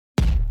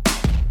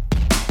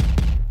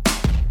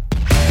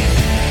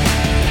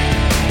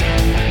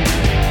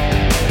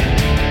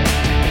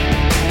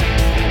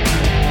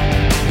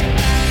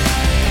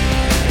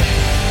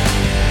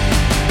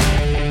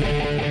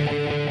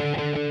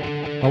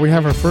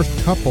have our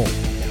first couple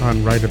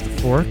on Right at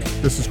the Fork.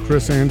 This is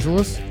Chris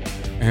Angeles,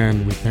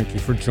 and we thank you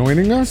for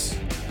joining us.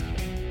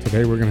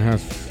 Today we're going to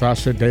have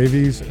Sasha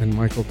Davies and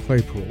Michael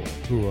Claypool,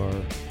 who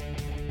are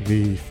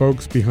the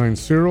folks behind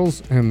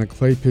Cyril's and the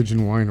Pigeon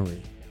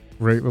Winery.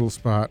 Great little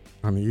spot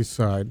on the east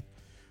side.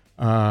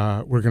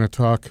 We're going to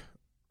talk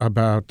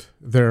about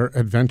their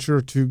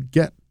adventure to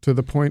get to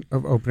the point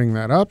of opening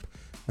that up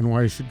and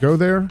why you should go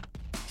there.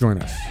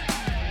 Join us.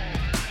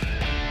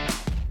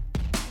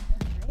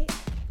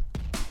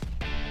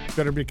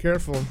 Better be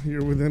careful.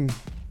 You're within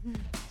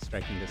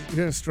striking distance.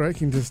 Yeah,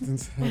 striking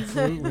distance.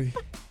 Absolutely.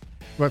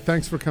 But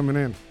thanks for coming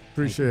in.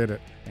 Appreciate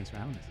it. Thanks for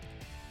having us.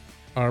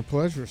 Our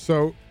pleasure.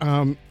 So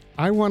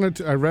I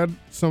read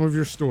some of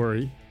your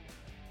story.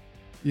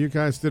 You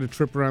guys did a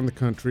trip around the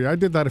country. I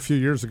did that a few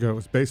years ago. It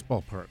was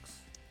baseball parks.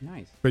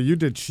 Nice. But you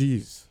did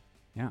cheese.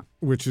 Yeah.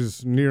 Which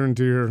is near and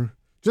dear,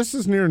 just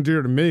as near and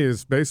dear to me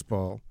as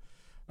baseball.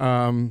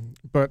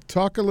 But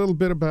talk a little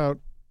bit about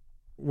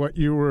what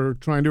you were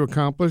trying to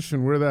accomplish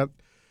and where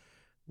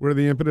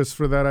the impetus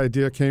for that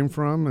idea came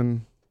from,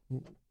 and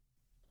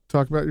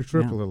talk about your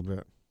trip a little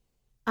bit.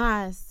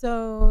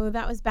 So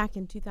that was back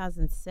in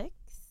 2006.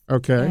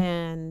 Okay.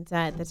 And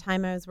at the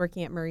time I was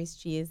working at Murray's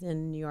Cheese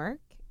in New York.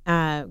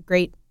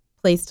 Great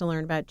place to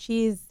learn about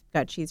cheese.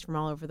 Got cheese from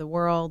all over the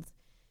world.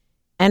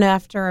 And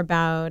after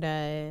about,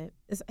 I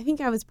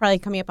think I was probably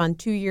coming up on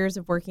 2 years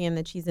of working in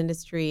the cheese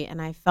industry, and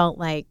I felt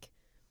like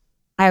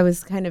I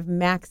was kind of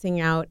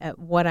maxing out at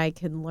what I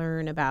could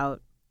learn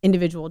about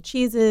individual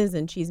cheeses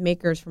and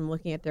cheesemakers from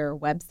looking at their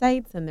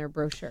websites and their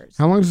brochures.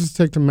 How long does it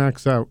take to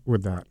max out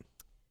with that?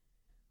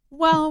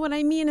 Well, what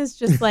I mean is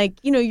just like,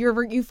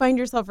 you find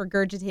yourself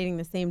regurgitating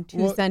the same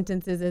two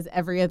sentences as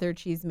every other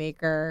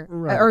cheesemaker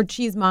or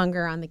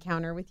cheesemonger on the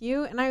counter with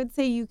you. And I would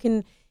say you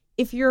can,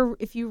 if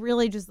you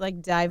really just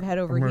like dive head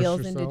over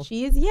heels into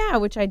cheese,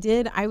 which I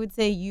did, I would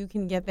say you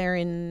can get there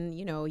in,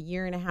 a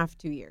year and a half,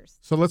 2 years.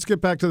 So let's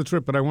get back to the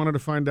trip, but I wanted to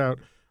find out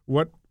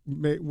what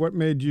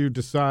made you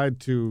decide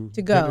to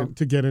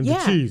get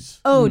into cheese.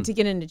 Oh, to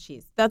get into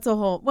cheese. That's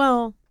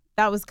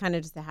that was kind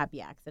of just a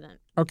happy accident.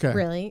 Okay.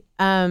 Really?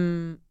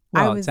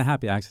 It's a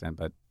happy accident,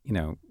 but,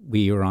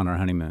 we were on our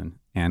honeymoon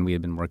and we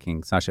had been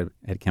working. Sasha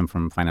had come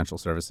from financial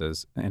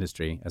services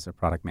industry as a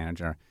product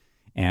manager.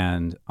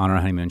 And on our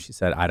honeymoon, she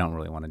said, I don't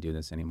really want to do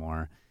this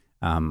anymore.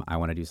 I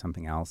want to do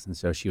something else. And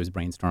so she was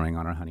brainstorming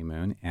on our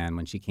honeymoon. And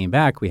when she came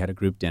back, we had a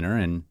group dinner.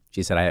 And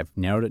she said, I have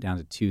narrowed it down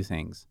to two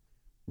things: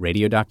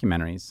 radio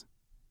documentaries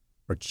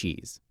or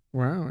cheese.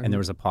 Wow. And there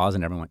was a pause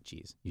and everyone went,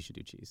 cheese. You should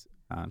do cheese.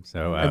 And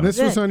this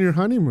was on your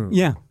honeymoon?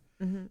 Yeah.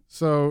 Mm-hmm.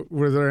 So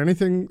were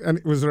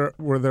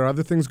there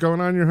other things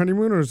going on your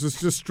honeymoon, or is this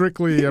just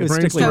strictly a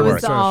brainstorming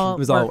session? It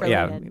was all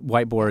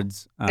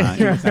whiteboards.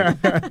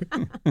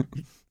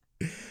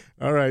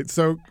 All right,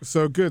 so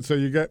good. So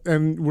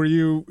were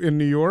you in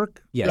New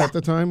York at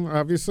the time,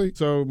 obviously?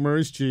 So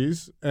Murray's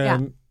Cheese.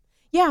 And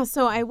Yeah,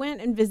 so I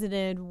went and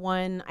visited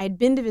I'd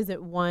been to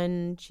visit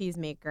one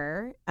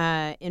cheesemaker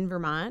in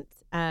Vermont,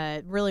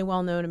 really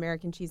well-known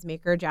American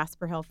cheesemaker,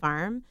 Jasper Hill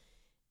Farm.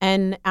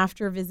 And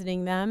after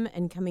visiting them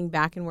and coming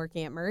back and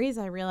working at Murray's,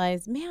 I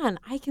realized, man,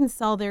 I can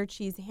sell their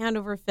cheese hand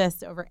over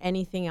fist over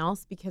anything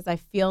else because I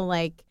feel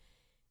like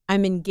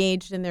I'm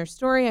engaged in their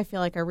story. I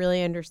feel like I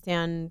really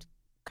understand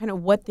kind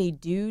of what they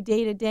do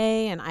day to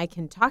day, and I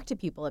can talk to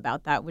people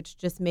about that, which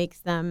just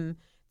makes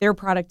their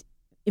product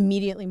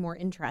immediately more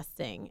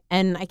interesting.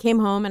 And I came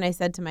home and I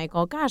said to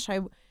Michael, gosh,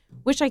 I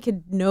wish I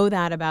could know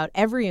that about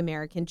every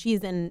American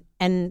cheese, and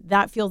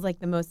that feels like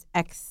the most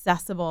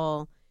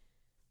accessible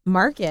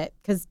market,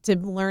 because to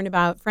learn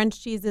about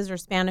French cheeses or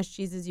Spanish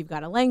cheeses, you've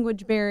got a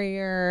language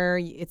barrier.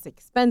 It's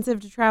expensive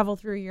to travel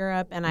through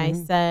Europe. And I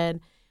said,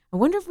 I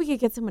wonder if we could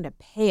get someone to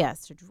pay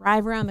us to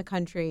drive around the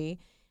country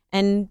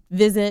and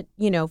visit,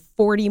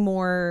 40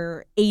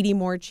 more, 80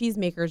 more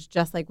cheesemakers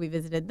just like we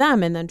visited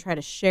them, and then try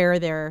to share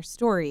their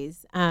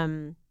stories.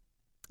 And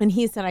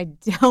he said, I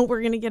doubt we're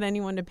going to get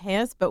anyone to pay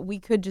us, but we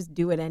could just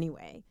do it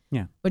anyway.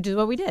 Yeah. Which is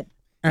what we did.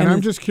 And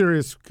I'm just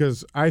curious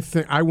because I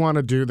think I want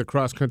to do the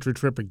cross-country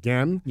trip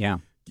again. Yeah.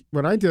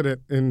 When I did it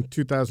in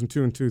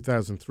 2002 and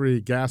 2003,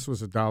 gas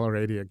was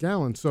 $1.80 a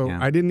gallon, so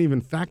I didn't even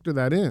factor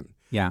that in.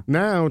 Yeah.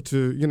 Now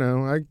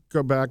I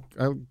go back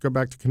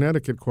to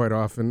Connecticut quite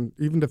often,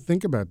 even to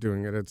think about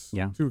doing it. It's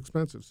too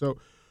expensive. So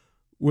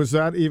was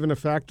that even a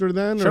factor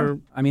then? Sure. Or,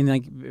 I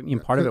mean,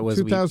 part of it was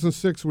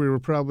 2006. We were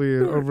probably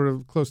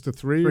over close to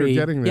three or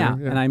getting there.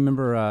 Yeah. And I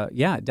remember,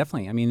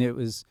 definitely. I mean, it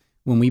was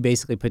when we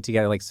basically put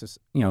together,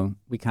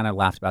 we kind of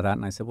laughed about that,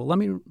 and I said, well, let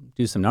me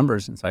do some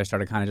numbers. And so I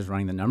started kind of just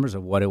running the numbers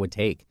of what it would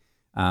take.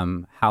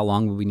 How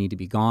long would we need to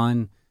be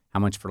gone? How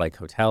much for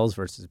hotels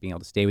versus being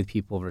able to stay with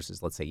people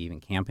versus, let's say, even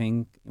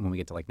camping. And when we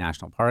get to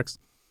national parks,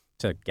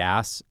 to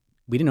gas,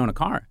 we didn't own a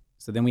car.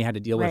 So then we had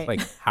to deal with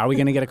how are we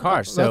going to get a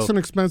car? So that's an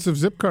expensive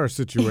zip car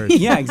situation.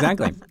 Yeah,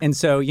 exactly. And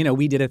so,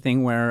 we did a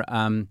thing where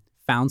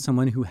found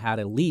someone who had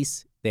a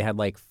lease. They had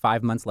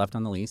 5 months left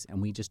on the lease,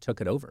 and we just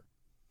took it over.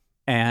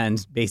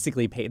 and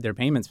basically paid their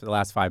payments for the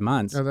last 5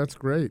 months. Yeah, that's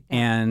great.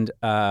 And,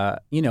 but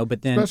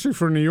then... Especially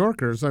for New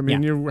Yorkers. I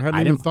mean, you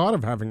hadn't even thought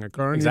of having a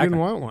car, and you didn't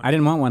want one. I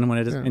didn't want one when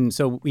it is. Yeah. And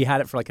so we had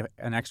it for like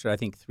an extra, I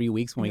think, 3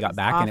 weeks when we got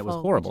back, and it was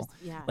horrible.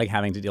 Like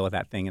having to deal with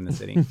that thing in the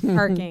city.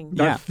 Parking.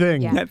 That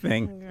thing. That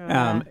thing.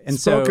 And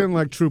spoken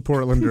like true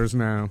Portlanders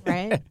now.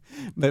 Right?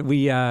 But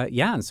we,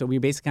 and so we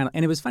basically kind of...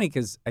 And it was funny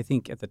because I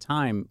think at the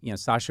time,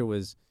 Sasha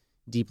was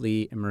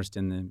deeply immersed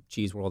in the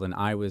cheese world, and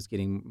I was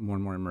getting more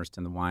and more immersed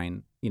in the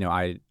wine.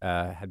 I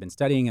had been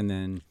studying, and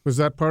then... Was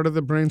that part of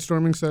the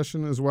brainstorming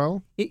session as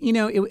well?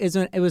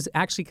 It was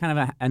actually kind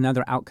of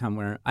another outcome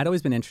where I'd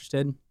always been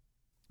interested.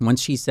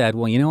 Once she said,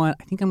 well, you know what,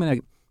 I think I'm going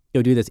to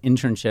go do this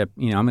internship.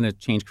 I'm going to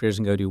change careers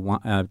and go do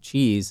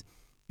cheese,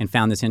 and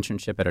found this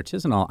internship at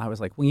Artisanal. I was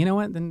like, well, you know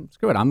what, then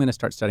screw it. I'm going to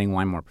start studying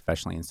wine more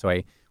professionally. And so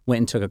I went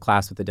and took a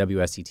class with the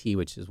WSET,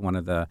 which is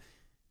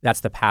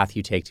that's the path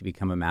you take to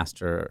become a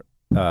master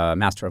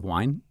of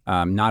wine,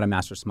 not a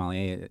master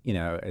sommelier.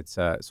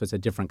 So it's a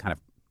different kind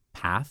of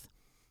path,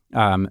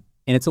 and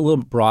it's a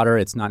little broader.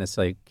 It's not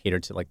necessarily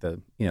catered to like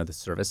the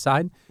service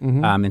side.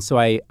 Mm-hmm. And so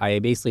I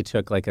basically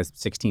took like a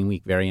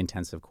 16-week very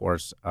intensive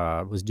course.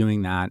 Was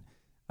doing that,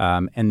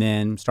 and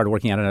then started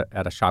working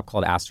at a shop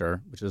called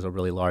Astor, which is a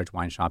really large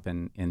wine shop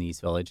in the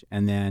East Village.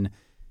 And then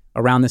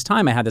around this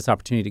time, I had this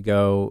opportunity to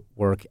go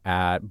work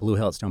at Blue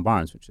Hill at Stone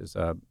Barns, which is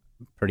a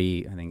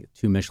pretty, I think,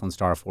 2 Michelin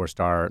star,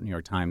 4-star New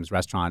York Times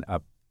restaurant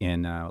up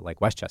in like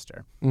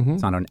Westchester. Mm-hmm.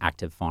 It's on an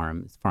active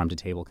farm, it's farm to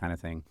table kind of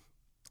thing.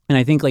 And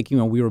I think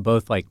we were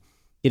both like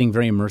getting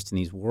very immersed in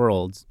these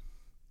worlds.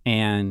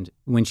 And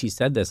when she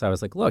said this, I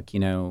was like, look,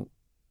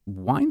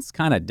 wine's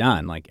kind of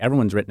done. Like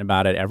everyone's written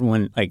about it.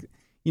 Everyone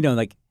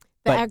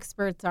the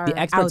experts are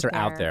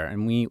out there.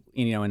 And we,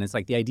 and it's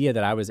like the idea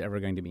that I was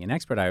ever going to be an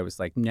expert, I was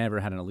like, never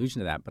had an illusion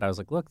to that. But I was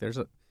like, look, there's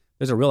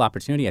a real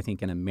opportunity, I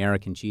think, in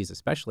American cheese,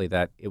 especially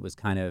that it was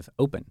kind of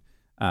open,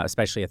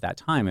 especially at that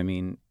time. I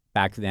mean,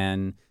 back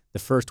then, the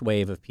first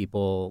wave of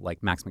people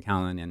like Max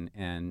McCallan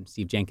and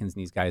Steve Jenkins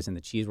and these guys in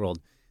the cheese world,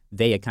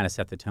 they had kind of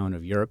set the tone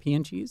of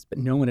European cheese, but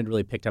no one had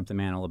really picked up the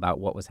mantle about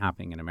what was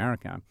happening in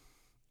America.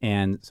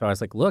 And so I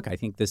was like, look, I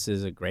think this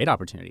is a great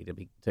opportunity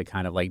to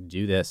kind of like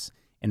do this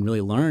and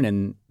really learn,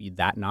 and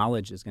that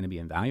knowledge is going to be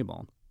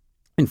invaluable.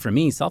 And for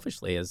me,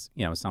 selfishly, as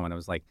someone who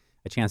was like,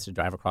 a chance to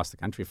drive across the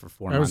country for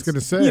 4 months. I was going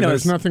to say,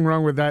 there's nothing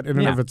wrong with that in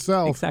and of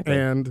itself. Exactly.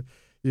 And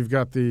you've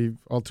got the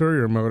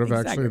ulterior motive,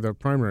 exactly. Actually the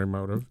primary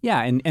motive.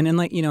 Yeah, and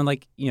like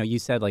you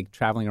said, like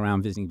traveling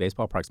around visiting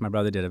baseball parks. My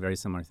brother did a very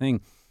similar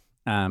thing.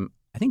 I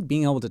think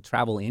being able to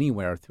travel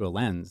anywhere through a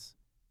lens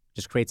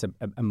just creates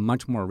a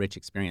much more rich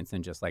experience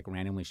than just like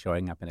randomly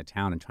showing up in a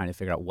town and trying to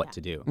figure out what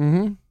to do.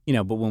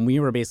 Mm-hmm. But when we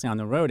were basically on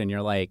the road and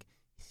you're like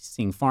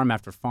seeing farm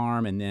after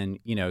farm and then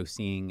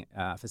seeing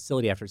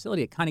facility after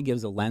facility, it kind of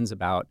gives a lens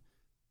about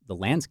the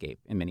landscape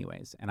in many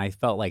ways. And I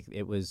felt like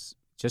it was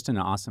just an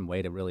awesome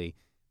way to really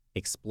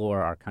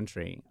explore our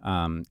country.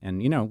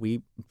 And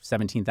we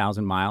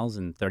 17,000 miles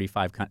and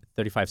 35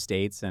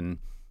 states, and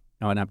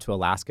I went up to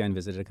Alaska and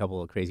visited a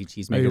couple of crazy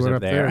cheesemakers over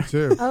there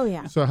too. Oh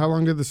yeah. So how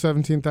long did the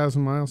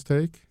 17,000 miles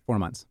take? 4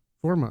 months.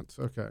 4 months.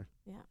 Okay.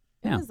 Yeah.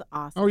 It was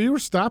awesome. Oh, you were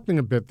stopping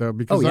a bit though,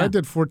 because I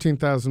did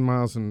 14,000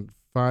 miles in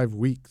 5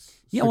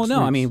 weeks. Yeah, well, no,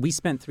 weeks. I mean, we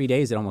spent 3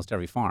 days at almost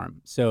every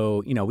farm.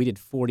 So, we did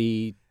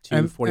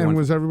 42, 41. And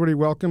was everybody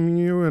welcoming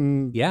you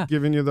and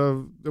giving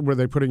you were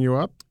they putting you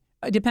up?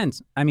 It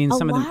depends. I mean, a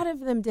lot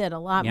of them did. A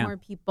lot more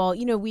people.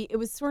 It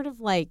was sort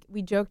of like,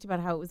 we joked about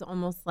how it was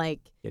almost like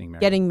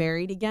getting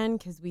married again,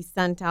 because we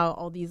sent out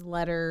all these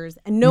letters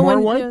and more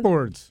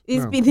whiteboards.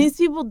 These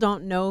people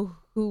don't know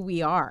who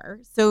we are.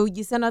 So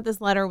you send out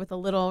this letter with a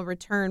little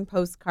return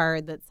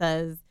postcard that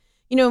says,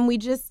 and we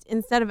just,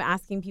 instead of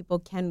asking people,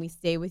 can we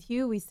stay with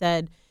you? We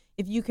said,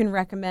 if you can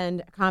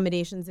recommend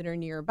accommodations that are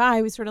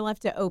nearby, we sort of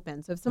left it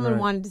open. So if someone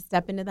wanted to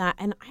step into that,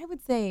 and I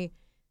would say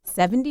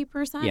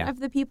 70% of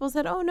the people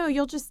said, oh, no,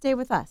 you'll just stay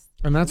with us.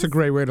 And that's a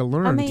great way to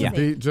learn. Amazing. To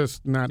be,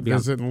 just not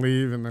visit and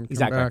leave and then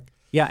come back.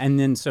 Yeah, and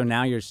then so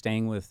now you're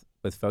staying with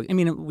folks. I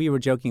mean, we were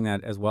joking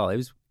that as well. It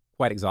was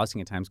quite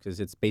exhausting at times because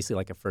it's basically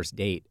like a first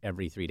date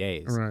every 3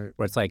 days. Right.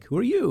 Where it's like, who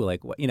are you? Like,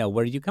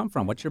 where did you come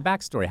from? What's your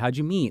backstory? How'd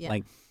you meet? Yeah.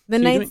 Like the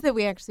nights that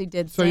we actually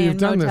did stay in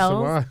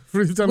motels.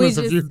 You've done this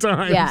a few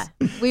times. Yeah.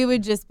 We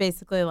would just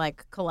basically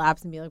like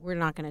collapse and be like, we're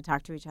not going to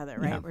talk to each other,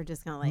 right? Yeah. We're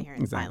just going to lay here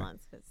in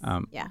silence.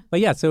 But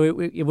yeah, so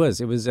it was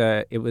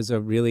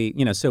a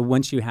really, so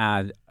once you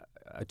had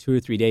 2 or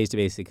 3 days to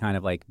basically kind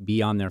of like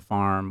be on their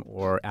farm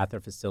or at their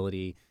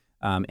facility,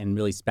 and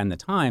really spend the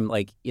time,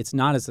 like it's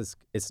not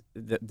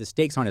the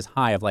stakes aren't as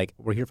high of like,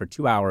 we're here for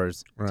 2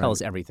 hours, tell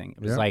us everything.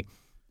 It was like,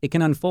 it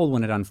can unfold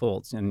when it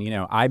unfolds. And,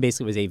 I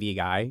basically was AV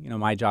guy.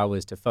 My job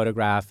was to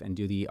photograph and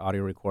do the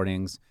audio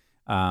recordings,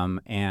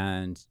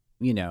 and,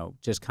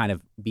 just kind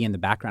of be in the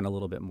background a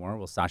little bit more.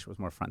 Well, Sasha was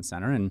more front and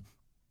center. And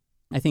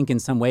I think in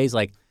some ways,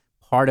 like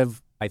part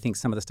of, I think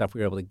some of the stuff we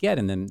were able to get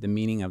and the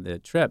meaning of the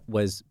trip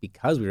was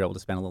because we were able to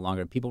spend a little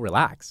longer. People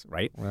relax,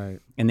 right? Right.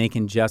 And they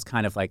can just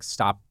kind of like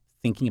stop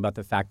thinking about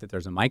the fact that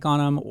there's a mic on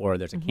them or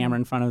there's a camera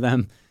in front of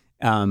them,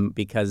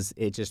 because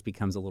it just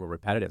becomes a little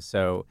repetitive.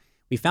 So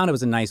we found it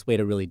was a nice way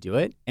to really do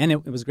it. And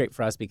it was great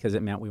for us because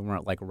it meant we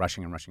weren't like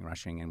rushing.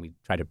 And we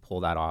tried to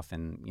pull that off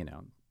in,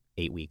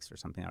 8 weeks or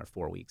something, or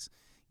 4 weeks,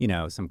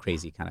 some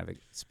crazy kind of a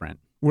sprint.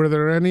 Were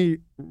there any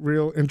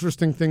real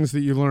interesting things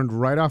that you learned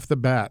right off the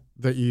bat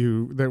that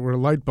were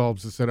light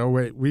bulbs that said, oh,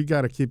 wait, we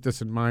got to keep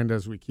this in mind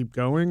as we keep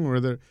going? Were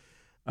there,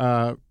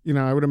 I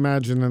would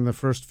imagine in the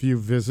first few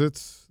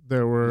visits,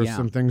 there were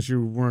some things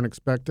you weren't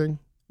expecting?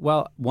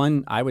 Well,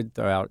 one I would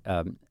throw out,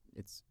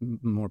 it's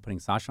more putting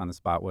Sasha on the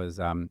spot, was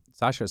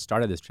Sasha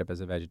started this trip as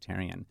a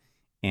vegetarian.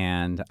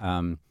 And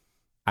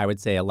I would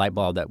say a light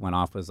bulb that went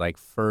off was like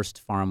first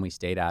farm we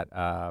stayed at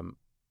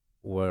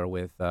were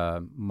with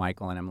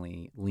Michael and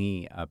Emily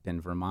Lee up in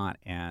Vermont.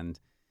 And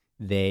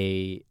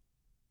they,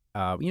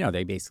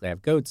 they basically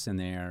have goats and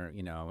they're,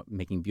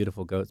 making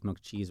beautiful goat's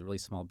milk cheese, a really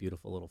small,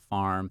 beautiful little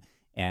farm.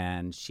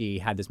 And she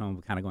had this moment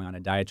of kind of going on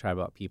a diatribe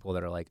about people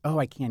that are like, oh,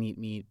 I can't eat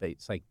meat. But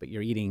it's like, but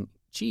you're eating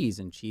cheese,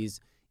 and cheese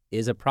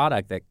is a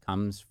product that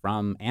comes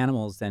from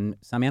animals, and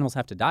some animals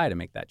have to die to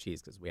make that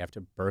cheese because we have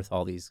to birth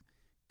all these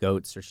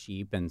goats or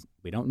sheep, and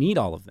we don't need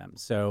all of them.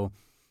 So,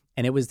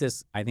 and it was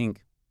this, I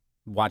think,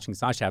 watching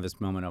Sasha have this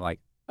moment of like,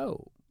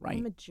 oh, right.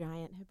 I'm a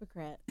giant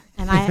hypocrite.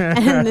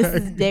 And this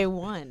is day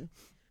one,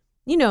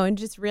 and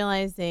just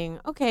realizing,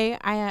 okay,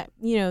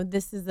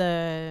 this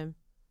is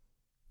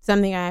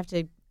something I have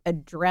to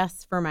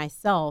address for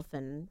myself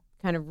and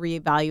kind of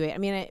reevaluate. I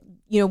mean,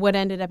 what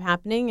ended up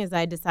happening is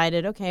I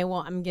decided, okay,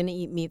 well, I'm going to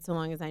eat meat so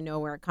long as I know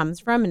where it comes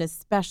from. And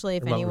especially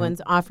if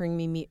anyone's offering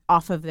me meat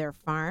off of their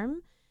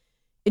farm,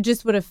 it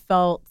just would have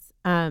felt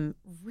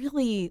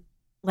really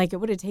like it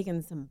would have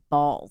taken some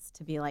balls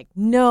to be like,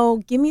 no,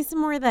 give me some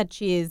more of that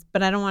cheese,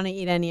 but I don't want to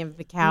eat any of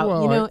the cow.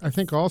 Well, I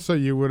think also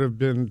you would have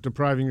been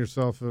depriving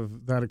yourself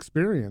of that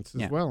experience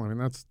as well. I mean,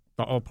 that's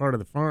the whole part of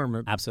the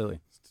farm. Absolutely.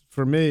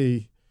 For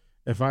me,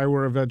 if I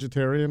were a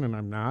vegetarian and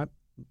I'm not,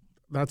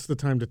 that's the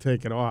time to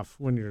take it off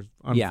when you're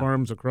on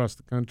farms across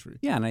the country.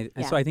 Yeah,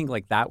 and so I think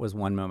like that was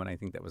one moment I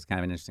think that was kind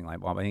of an interesting light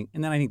bulb. And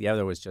then I think the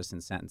other was just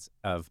in sense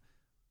of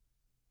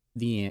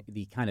the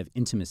kind of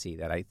intimacy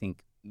that I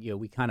think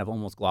we kind of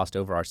almost glossed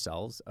over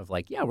ourselves of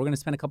like, yeah, we're going to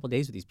spend a couple of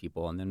days with these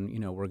people, and then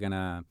we're going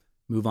to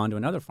move on to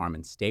another farm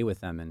and stay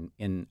with them.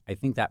 And I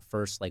think that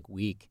first like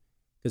week,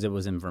 because it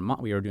was in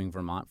Vermont, we were doing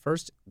Vermont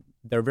first.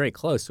 They're very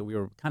close, so we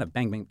were kind of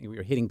bang. We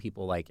were hitting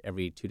people like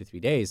every 2 to 3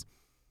 days.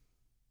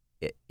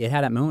 It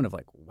had that moment of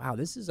like, wow,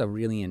 this is a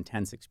really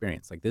intense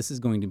experience. Like this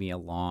is going to be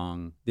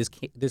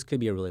this could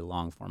be a really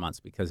long 4 months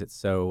because it's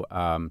so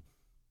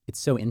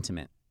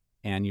intimate,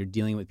 and you're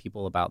dealing with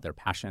people about their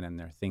passion and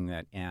their thing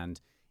and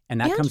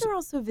you're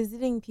also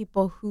visiting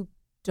people who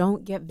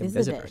don't get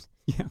visited.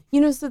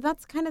 Yeah. So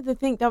that's kind of the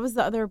thing. That was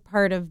the other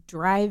part of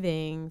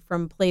driving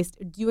from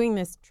doing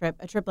this trip,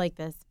 a trip like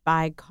this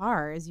by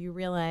car, is you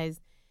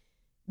realize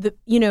the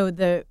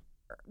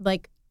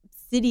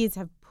cities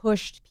have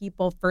pushed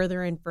people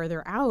further and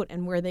further out,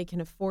 and where they can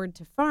afford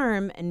to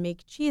farm and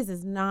make cheese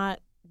is not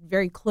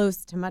very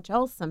close to much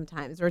else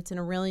sometimes, or it's in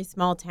a really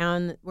small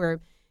town where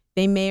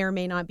they may or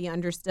may not be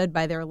understood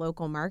by their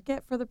local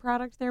market for the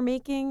product they're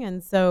making.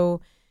 And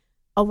so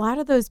a lot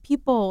of those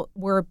people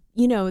were,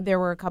 there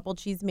were a couple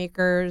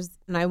cheesemakers,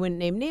 and I wouldn't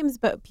name names,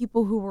 but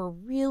people who were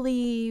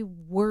really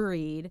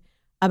worried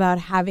about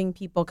having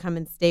people come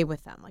and stay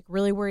with them, like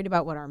really worried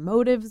about what our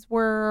motives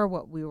were,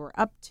 what we were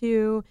up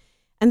to.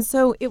 And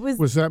so it was...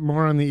 Was that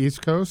more on the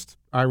East Coast?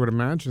 I would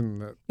imagine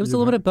that... It was a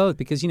little bit of both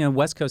because,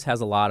 West Coast has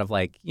a lot of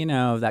like,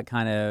 that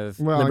kind of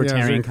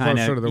libertarian kind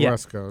of... closer to the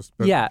West Coast.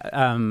 But,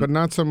 but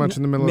not so much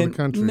in the middle of the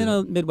country.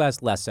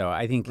 Midwest, less so.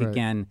 I think,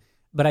 again...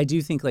 But I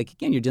do think, like,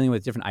 again, you're dealing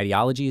with different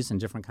ideologies and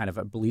different kind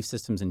of belief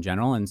systems in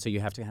general. And so you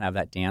have to have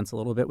that dance a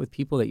little bit with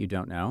people that you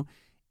don't know.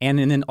 And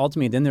then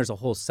ultimately, there's a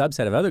whole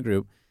subset of other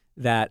group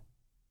that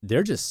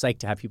they're just psyched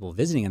to have people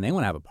visiting and they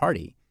want to have a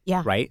party.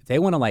 Yeah. Right? They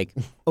want to like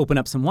open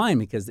up some wine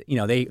because,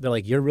 they're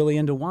like, you're really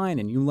into wine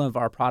and you love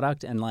our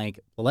product. And like,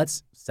 well,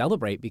 let's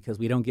celebrate because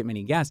we don't get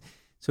many guests.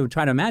 So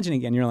try to imagine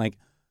again, you're like,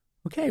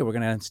 okay, we're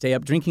going to stay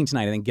up drinking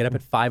tonight and then get up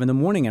at 5 a.m.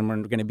 and we're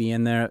going to be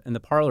in the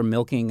parlor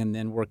milking and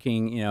then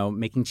working,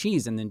 making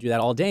cheese and then do that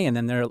all day. And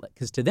then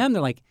because to them,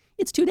 they're like,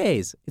 it's 2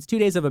 days. It's 2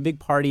 days of a big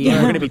party and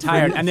we're going to be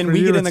tired. And then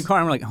we get in the car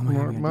and we're like, oh my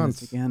God, we're going to do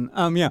this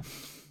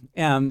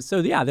again.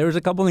 So there was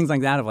a couple things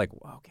like that of like,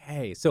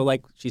 okay. So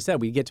like she said,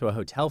 we get to a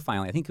hotel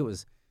finally. I think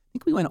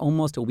we went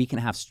almost a week and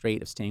a half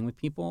straight of staying with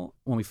people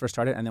when we first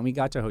started. And then we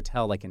got to a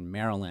hotel like in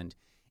Maryland.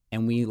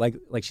 And we, like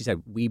she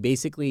said, we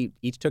basically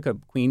each took a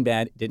queen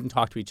bed, didn't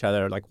talk to each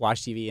other, like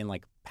watched TV and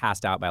like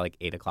passed out by like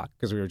 8 o'clock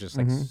because we were just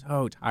like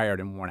so tired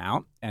and worn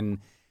out. And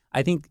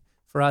I think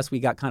for us, we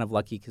got kind of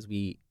lucky because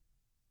we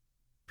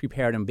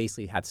prepared and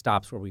basically had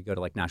stops where we go to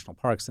like national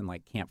parks and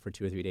like camp for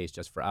 2 or 3 days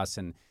just for us.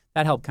 And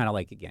that helped kind of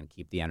like, again,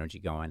 keep the energy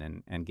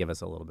going and give us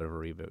a little bit of a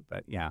reboot.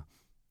 But yeah,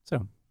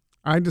 so.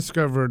 I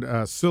discovered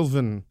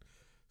Sylvan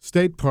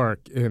State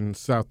Park in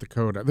South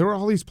Dakota. There were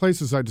all these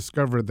places I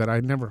discovered that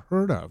I'd never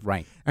heard of.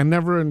 Right. And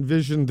never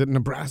envisioned that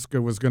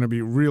Nebraska was going to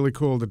be really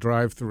cool to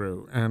drive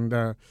through. And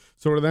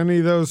so were there any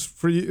of those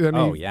for you?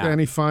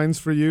 Any finds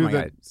for you? Oh my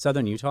God.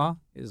 Southern Utah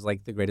is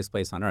like the greatest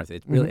place on earth.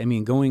 It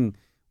really,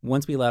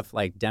 once we left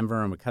like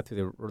Denver and we cut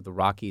through the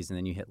Rockies and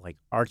then you hit like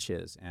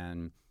Arches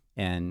and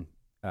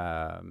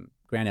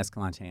Grand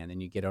Escalante, and then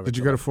you get over. Did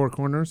you go to Four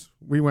Corners?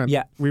 We went.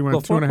 Yeah, we went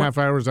 2.5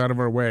 hours out of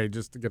our way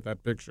just to get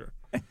that picture.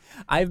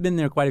 I've been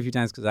there quite a few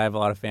times because I have a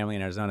lot of family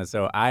in Arizona.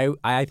 So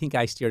I think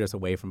I steered us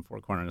away from Four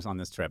Corners on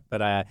this trip.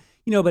 But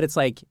but it's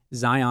like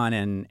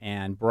Zion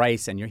and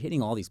Bryce, and you're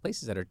hitting all these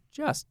places that are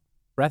just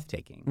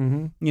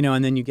breathtaking.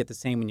 And then you get the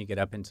same when you get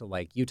up into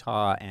like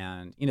Utah,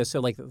 and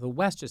so like the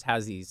West just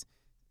has these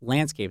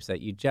landscapes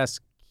that you just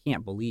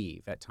can't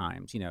believe at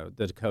times. The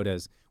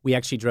Dakotas. We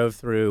actually drove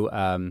through.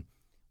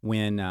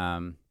 When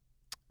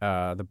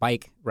the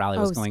bike rally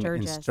was going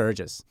in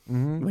Sturgis,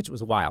 which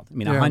was wild.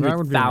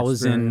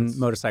 100,000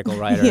 motorcycle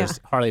riders,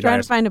 Harley riders.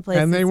 Trying to find a place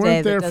and they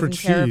weren't there for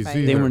cheese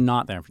either. They were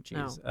not there for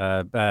cheese.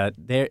 No. But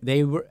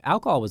they were.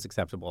 Alcohol was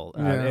acceptable.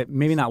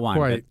 Maybe not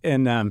wine.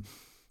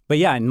 But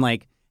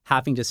like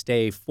having to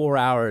stay 4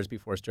 hours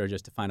before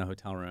Sturgis to find a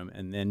hotel room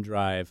and then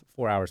drive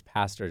 4 hours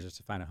past Sturgis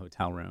to find a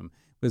hotel room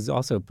was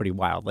also pretty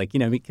wild.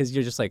 Because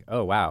you're just like,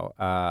 oh, wow,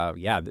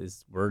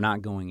 we're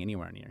not going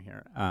anywhere near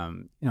here.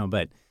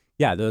 But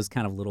yeah, those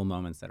kind of little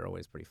moments that are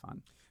always pretty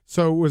fun.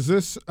 So was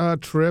this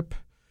trip,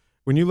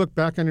 when you look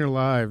back on your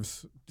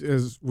lives,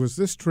 was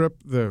this trip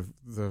the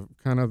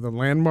kind of the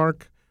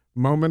landmark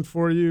moment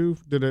for you?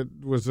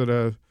 Was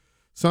it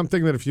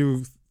something that if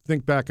you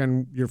think back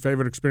on your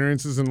favorite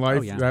experiences in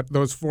life, that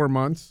those 4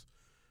 months?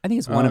 I think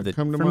it's one of the,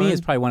 for me,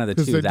 it's probably one of the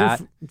two.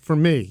 For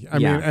me,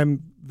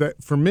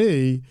 for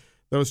me,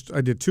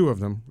 I did 2 of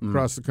them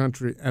across the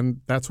country,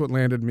 and that's what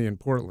landed me in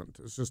Portland.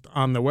 It's just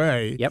on the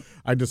way,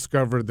 I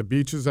discovered the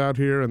beaches out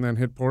here and then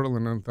hit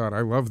Portland and thought, I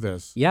love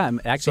this. Yeah,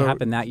 it actually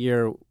happened that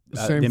year.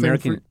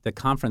 The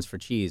conference for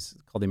cheese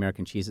called the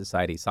American Cheese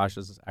Society.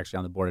 Sasha's actually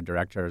on the board of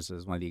directors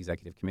as one of the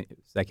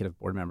executive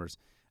board members.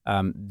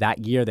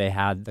 That year they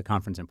had the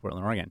conference in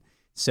Portland, Oregon.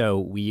 So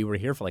we were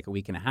here for like a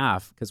week and a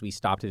half because we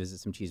stopped to visit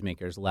some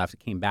cheesemakers, left,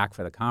 came back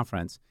for the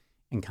conference.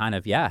 And kind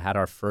of, had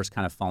our first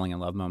kind of falling in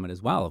love moment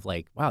as well of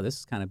like, wow, this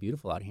is kind of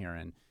beautiful out here.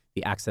 And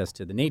the access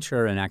to the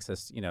nature and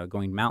access,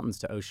 going mountains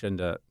to ocean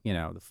to,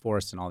 the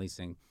forest and all these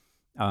things.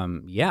 I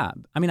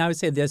would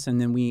say this.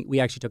 And then we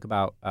actually took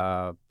about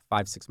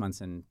 5-6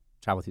 months and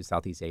traveled through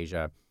Southeast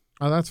Asia.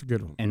 Oh, that's a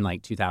good one. In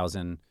like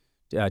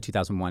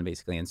 2001,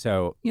 basically. And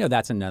so,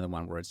 that's another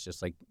one where it's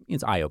just like,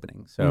 it's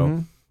eye-opening. So,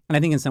 and I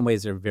think in some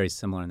ways they're very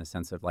similar in the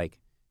sense of like,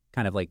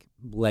 kind of like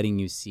letting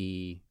you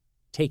see,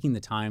 taking the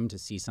time to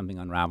see something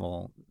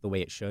unravel the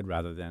way it should,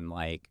 rather than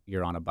like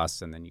you're on a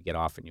bus and then you get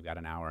off and you've got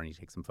an hour and you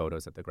take some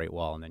photos at the Great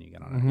Wall and then you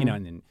get on,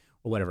 and then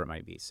or whatever it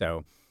might be.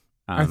 So,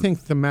 I think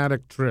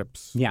thematic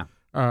trips,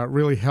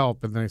 really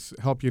help, and they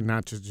help you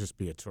not to just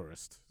be a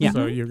tourist. Yeah.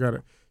 So you got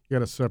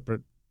a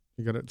separate,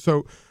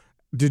 So,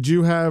 did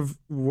you have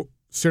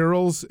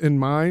Cyril's in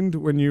mind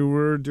when you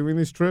were doing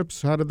these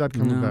trips? How did that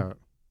come about?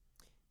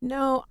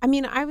 No,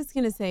 I was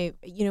going to say,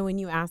 when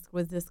you ask,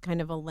 was this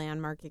kind of a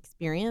landmark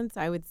experience?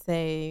 I would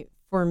say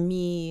for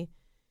me,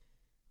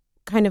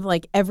 kind of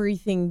like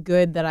everything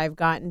good that I've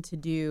gotten to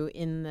do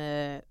in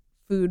the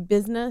food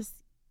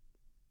business,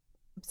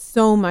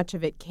 so much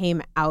of it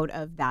came out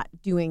of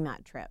doing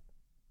that trip.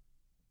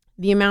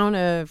 The amount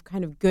of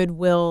kind of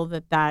goodwill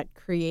that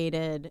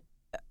created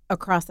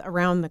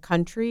around the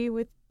country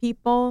with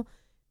people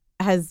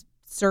has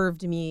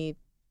served me,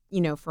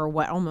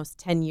 for almost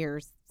 10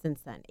 years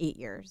since then, 8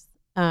 years.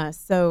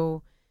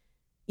 So,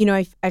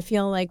 I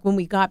feel like when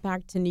we got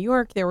back to New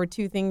York, there were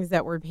 2 things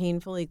that were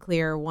painfully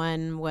clear.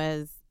 One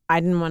was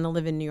I didn't want to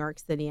live in New York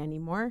City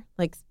anymore.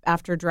 Like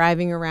after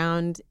driving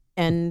around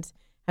and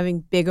having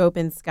big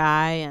open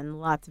sky and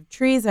lots of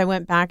trees, I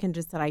went back and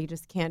just said, I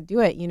just can't do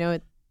it.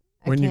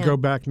 When you go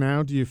back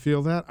now, do you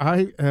feel that?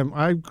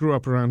 I grew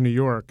up around New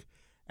York,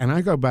 and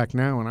I go back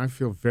now and I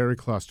feel very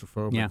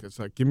claustrophobic. Yeah. It's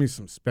like, give me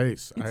some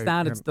space.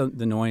 It's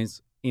the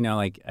noise.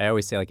 Like I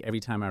always say, like every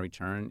time I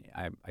return,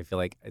 I feel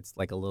like it's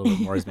like a little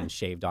bit more has been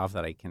shaved off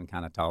that I can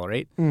kind of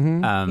tolerate.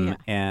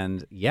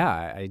 And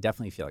I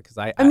definitely feel it because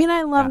I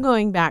love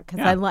going back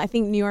because I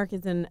think New York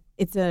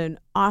it's an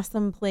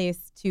awesome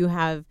place to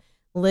have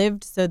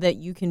lived so that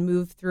you can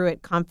move through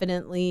it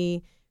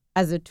confidently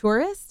as a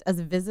tourist, as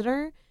a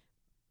visitor.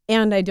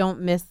 And I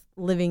don't miss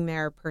living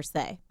there per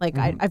se. Like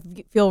I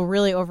feel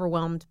really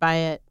overwhelmed by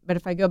it. But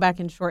if I go back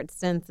in short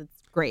stints,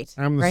 it's great.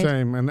 I'm the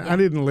same. And I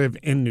didn't live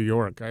in New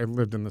York. I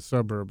lived in the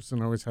suburbs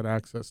and always had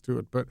access to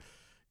it. But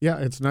yeah,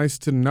 it's nice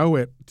to know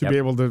it, to be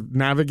able to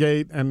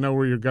navigate and know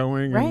where you're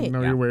going and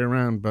know your way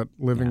around. But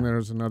living there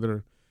is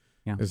another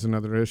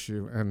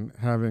issue. And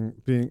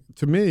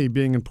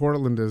being in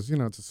Portland is,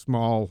 it's a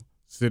small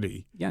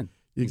city. Yeah.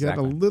 You get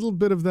a little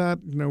bit of that,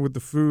 with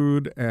the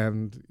food,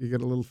 and you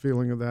get a little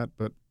feeling of that,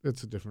 but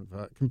it's a different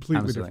vibe,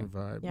 completely different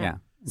vibe. Yeah.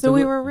 So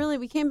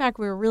we came back,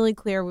 we were really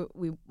clear.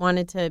 We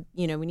wanted to,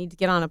 we need to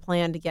get on a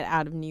plan to get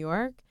out of New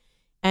York.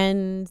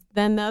 And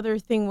then the other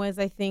thing was,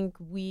 I think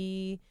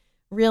we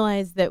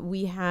realized that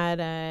we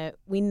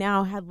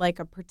now had like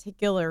a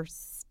particular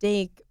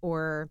stake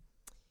or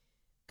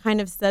kind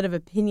of set of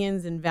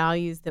opinions and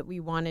values that we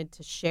wanted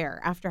to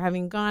share after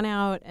having gone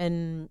out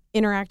and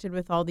interacted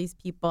with all these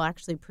people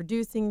actually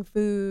producing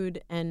food.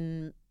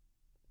 And,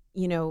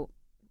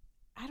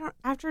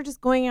 after just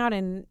going out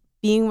and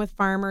being with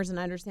farmers and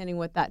understanding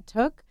what that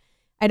took,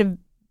 I had a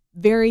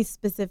very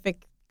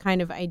specific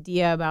kind of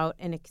idea about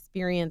an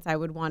experience I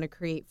would want to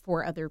create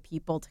for other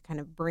people to kind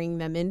of bring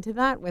them into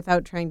that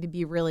without trying to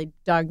be really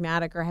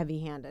dogmatic or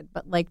heavy-handed,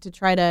 but like to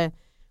try to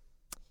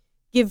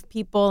give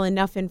people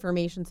enough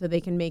information so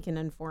they can make an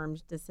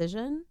informed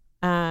decision.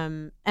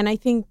 And I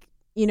think,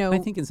 I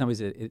think in some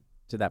ways it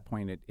to that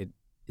point, it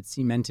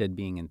cemented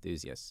being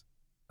enthusiasts.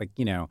 Like,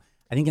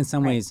 I think in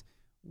some ways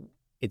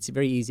it's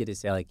very easy to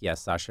say, like,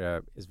 yes,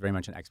 Sasha is very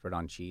much an expert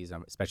on cheese,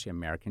 especially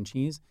American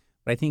cheese.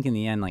 But I think in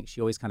the end, like, she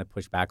always kind of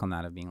pushed back on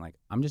that of being like,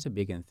 I'm just a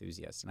big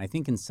enthusiast. And I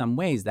think in some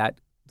ways that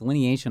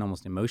delineation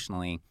almost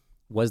emotionally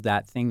was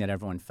that thing that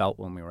everyone felt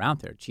when we were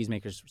out there.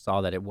 Cheesemakers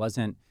saw that it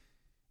wasn't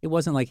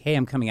like, hey,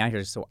 I'm coming out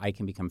here so I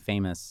can become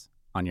famous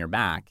on your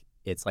back.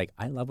 It's like,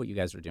 I love what you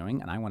guys are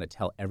doing, and I want to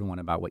tell everyone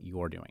about what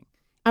you're doing.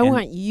 I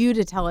want you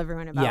to tell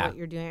everyone about what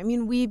you're doing. I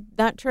mean,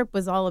 that trip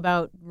was all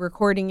about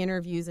recording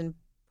interviews and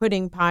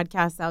putting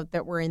podcasts out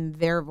that were in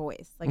their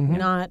voice, like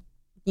not,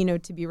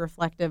 to be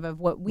reflective of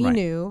what we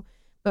knew,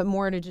 but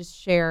more to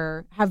just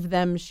have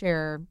them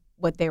share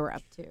what they were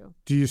up to.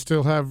 Do you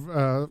still have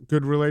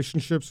good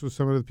relationships with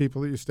some of the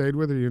people that you stayed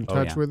with? Are you in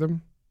touch with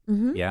them?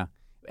 Mm-hmm. Yeah.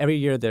 Every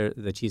year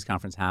the cheese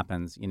conference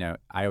happens,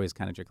 I always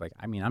kind of joke, like,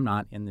 I mean, I'm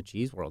not in the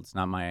cheese world. It's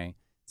not my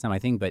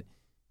thing, but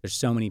there's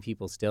so many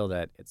people still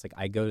that it's like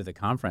I go to the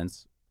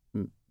conference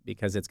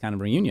because it's kind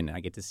of a reunion.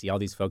 I get to see all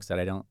these folks that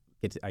I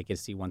get to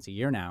see once a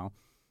year now.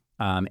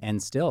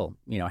 And still,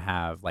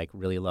 have like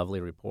really lovely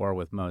rapport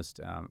with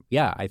most.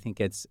 I think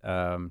it's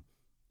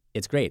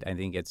great. I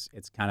think it's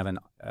kind of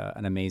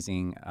an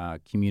amazing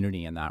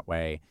community in that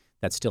way.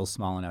 That's still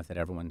small enough that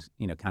everyone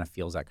kind of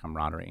feels that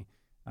camaraderie.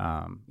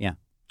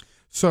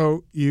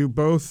 So you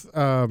both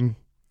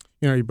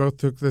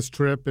took this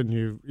trip and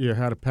you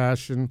had a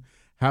passion.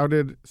 How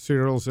did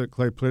Cyril's at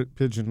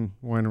Pigeon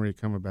Winery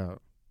come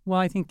about? Well,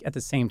 I think at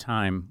the same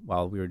time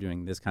while we were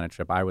doing this kind of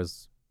trip,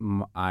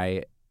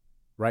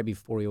 right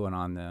before we went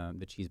on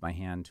the Cheese by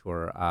Hand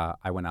tour,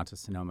 I went out to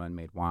Sonoma and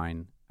made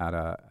wine at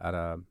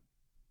a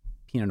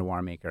Pinot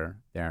Noir maker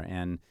there.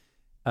 And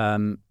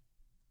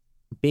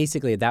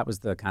basically that was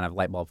the kind of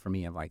light bulb for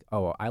me of like,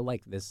 oh, I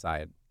like this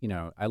side.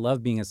 I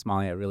love being a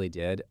sommelier. I really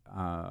did.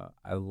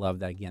 I love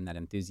that, again, that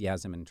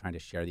enthusiasm and trying to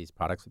share these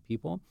products with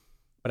people.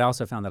 But I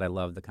also found that I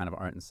love the kind of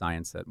art and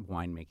science that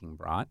winemaking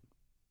brought.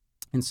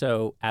 And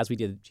so as we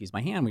did Cheese by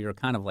Hand, we were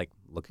kind of like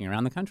looking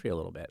around the country a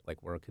little bit,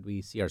 like where could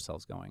we see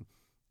ourselves going?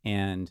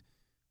 And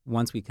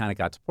once we kind of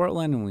got to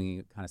Portland and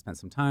we kind of spent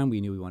some time, we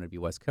knew we wanted to be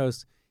West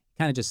Coast,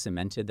 kind of just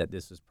cemented that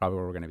this was probably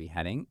where we're going to be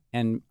heading.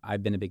 And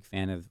I've been a big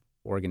fan of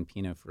Oregon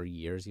Pinot for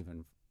years,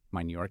 even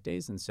my New York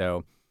days. And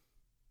so,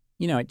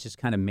 it just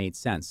kind of made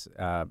sense.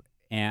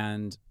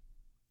 And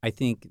I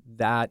think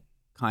that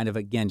kind of,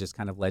 again, just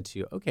kind of led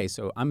to, okay,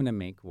 so I'm going to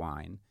make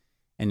wine.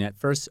 And at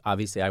first,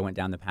 obviously, I went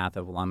down the path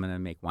of, well, I'm going to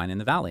make wine in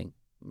the Valley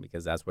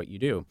because that's what you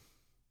do.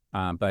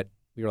 But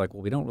we were like,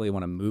 well, we don't really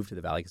want to move to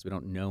the Valley because we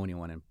don't know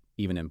anyone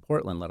even in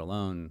Portland, let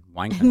alone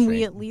wine country. And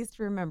we at least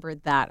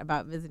remembered that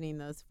about visiting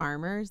those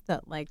farmers,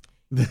 that like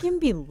it can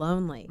be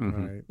lonely,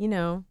 Right.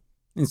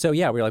 And so,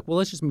 we were like, well,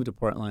 let's just move to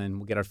Portland.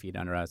 We'll get our feet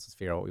under us. Let's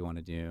figure out what we want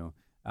to do.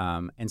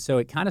 And so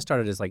it kind of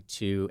started as like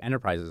two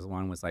enterprises.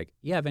 One was like,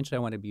 eventually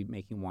I want to be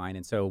making wine.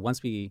 And so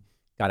once we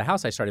got a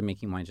house, I started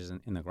making wine just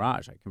in the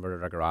garage. I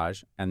converted our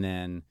garage. And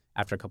then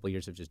after a couple of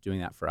years of just doing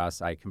that for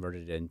us, I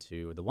converted it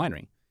into the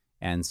winery.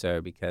 And so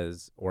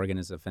because Oregon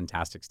is a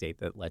fantastic state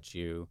that lets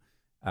you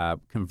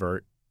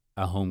convert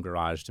a home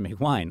garage to make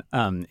wine.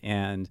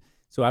 And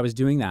so I was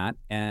doing that,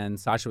 and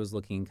Sasha was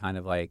looking kind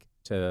of like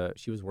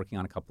she was working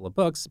on a couple of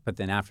books, but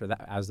then after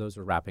that, as those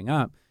were wrapping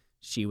up,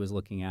 she was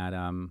looking at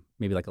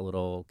maybe like a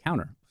little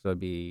counter. So it'd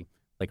be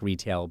like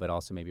retail, but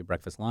also maybe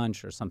breakfast,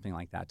 lunch, or something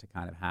like that to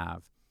kind of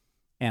have.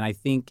 And I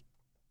think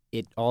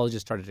it all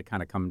just started to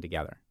kind of come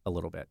together a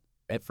little bit.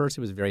 At first,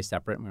 it was very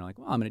separate, and we were like,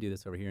 well, I'm going to do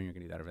this over here, and you're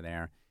going to do that over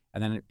there.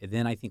 And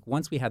then I think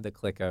once we had the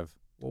click of,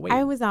 well, wait.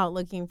 I was out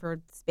looking for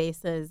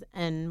spaces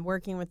and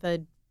working with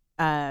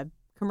a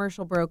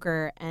commercial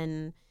broker,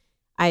 and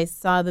I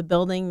saw the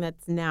building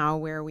that's now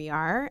where we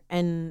are,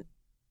 and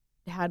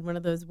had one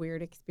of those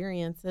weird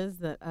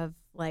experiences of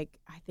like,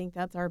 I think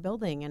that's our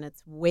building, and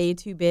it's way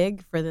too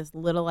big for this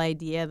little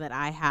idea that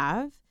I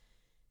have.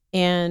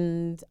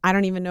 And I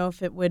don't even know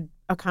if it would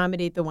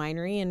accommodate the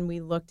winery. And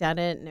we looked at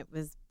it, and it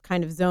was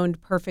kind of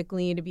zoned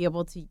perfectly to be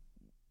able to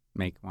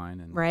make wine.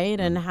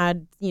 And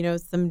had,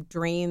 some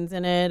drains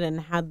in it, and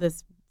had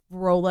this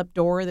roll-up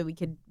door that we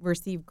could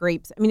receive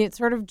grapes. I mean, it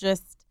sort of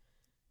just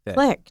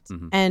clicked.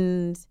 Mm-hmm.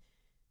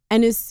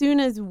 And as soon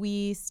as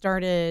we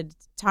started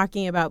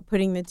talking about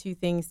putting the two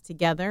things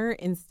together,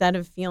 instead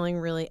of feeling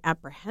really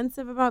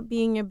apprehensive about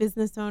being a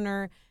business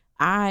owner,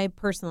 I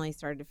personally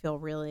started to feel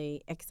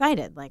really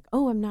excited. Like,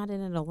 oh, I'm not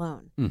in it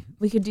alone.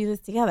 We could do this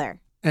together.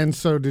 And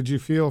so did you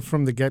feel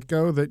from the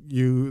get-go that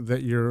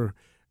your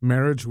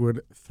marriage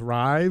would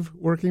thrive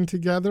working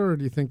together, or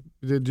do you think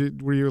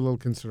were you a little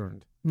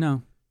concerned?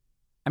 No.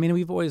 I mean,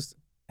 we've always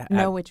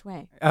which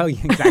way? Oh,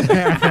 yeah,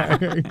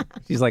 exactly.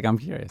 She's like, I'm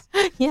curious.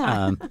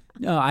 Yeah.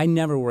 No, I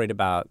never worried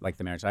about like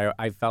the marriage.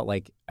 I felt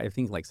like, I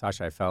think like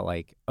Sasha, I felt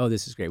like, oh,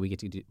 this is great.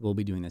 We'll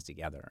be doing this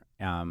together.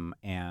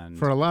 And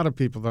for a lot of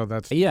people though,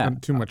 that's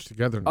too much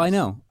togetherness. Oh, I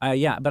know.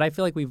 But I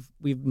feel like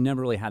we've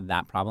never really had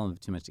that problem of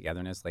too much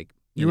togetherness. Like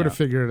you would have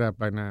figured it out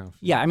by now.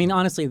 Yeah, I mean,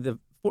 honestly, the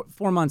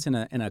 4 months in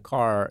a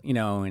car,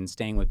 and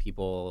staying with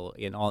people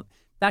and all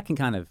that can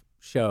kind of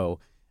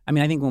show. I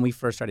mean, I think when we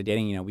first started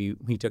dating,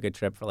 we took a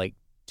trip for like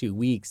 2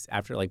 weeks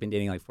after like been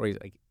dating like 4 years,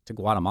 like to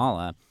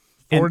Guatemala.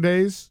 4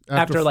 days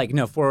after like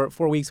 4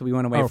 weeks, we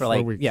went away for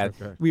like 4 weeks,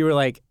 okay. We were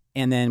like,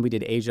 and then we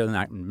did Asia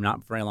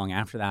not very long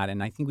after that,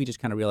 and I think we just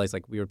kind of realized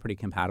like we were pretty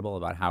compatible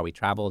about how we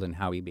traveled and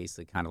how we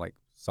basically kind of like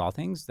saw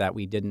things that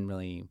I didn't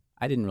really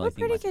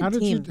think much.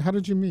 How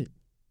did you meet?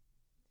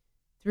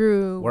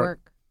 Through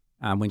work.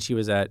 When she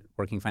was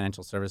working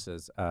financial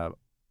services,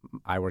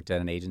 I worked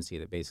at an agency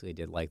that basically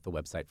did like the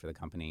website for the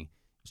company.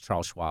 It was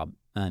Charles Schwab,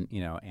 and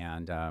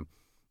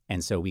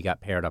so we got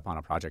paired up on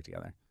a project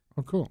together.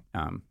 Oh, cool.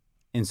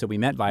 And so we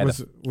met via the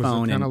phone.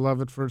 Was it kind of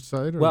love at first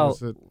sight? Or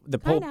was it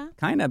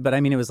kind of, but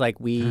I mean, it was like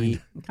we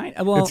kind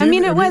of. Well,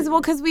 it was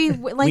because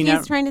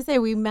he's trying to say,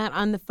 we met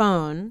on the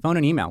phone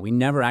and email. We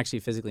never actually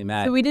physically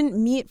met. So we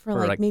didn't meet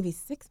for like maybe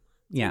 6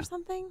 months or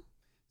something.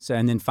 So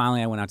and then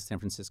finally, I went out to San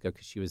Francisco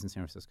because she was in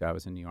San Francisco. I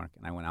was in New York,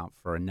 and I went out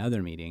for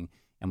another meeting,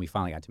 and we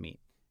finally got to meet.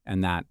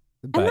 And that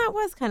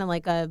was kind of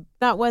like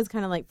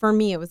for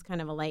me, it was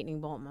kind of a lightning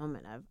bolt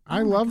moment of.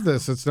 I love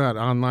this. It's not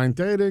online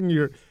dating.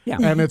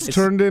 And it's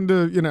turned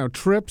into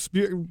trips.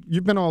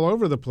 You've been all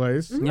over the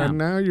place, and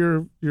now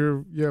you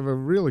have a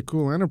really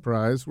cool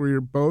enterprise where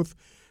you're both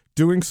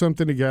doing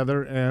something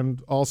together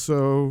and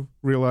also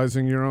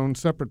realizing your own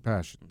separate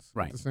passions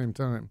at the same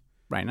time.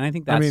 Right, and I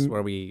think that's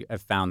where we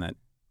have found that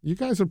you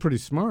guys are pretty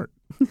smart.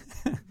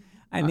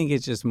 I think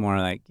it's just more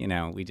like,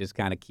 we just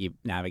kind of keep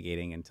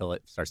navigating until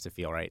it starts to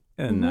feel right.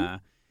 And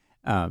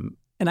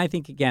and I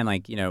think, again,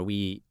 like,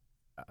 I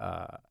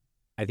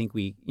think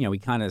we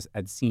kind of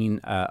had seen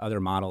other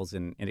models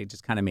and it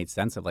just kind of made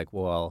sense of like,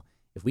 well,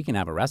 if we can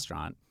have a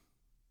restaurant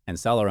and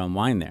sell our own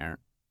wine there,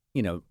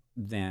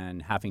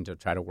 then having to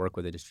try to work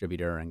with a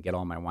distributor and get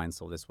all my wine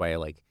sold this way,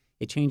 like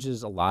it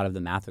changes a lot of the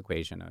math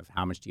equation of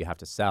how much do you have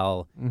to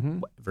sell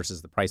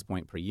versus the price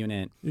point per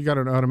unit. You got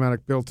an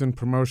automatic built-in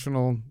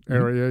promotional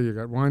area. You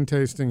got wine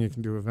tasting. You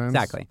can do events.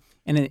 Exactly.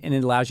 And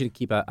it allows you to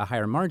keep a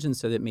higher margin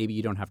so that maybe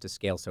you don't have to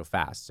scale so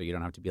fast. So you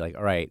don't have to be like,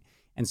 all right.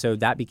 And so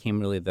that became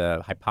really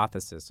the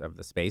hypothesis of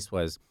the space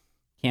was,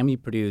 can we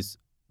produce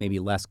maybe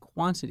less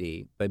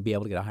quantity but be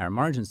able to get a higher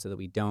margin so that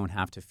we don't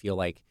have to feel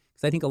like,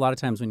 because I think a lot of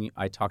times when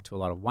I talk to a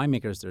lot of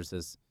winemakers, there's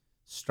this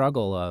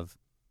struggle of,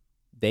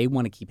 they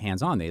want to keep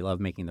hands-on. They love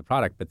making the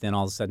product. But then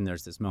all of a sudden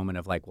there's this moment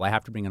of like, well, I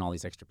have to bring in all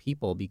these extra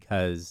people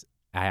because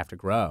I have to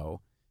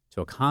grow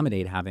to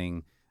accommodate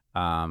having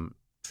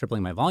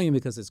tripling my volume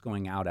because it's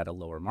going out at a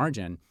lower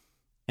margin.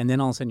 And then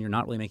all of a sudden you're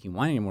not really making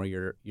wine anymore.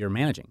 You're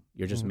managing.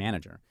 You're just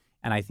manager.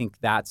 And I think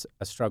that's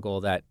a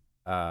struggle that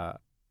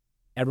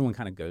everyone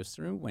kind of goes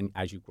through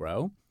as you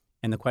grow.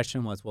 And the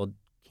question was, well,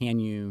 can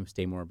you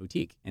stay more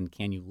boutique? And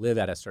can you live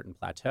at a certain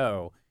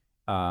plateau?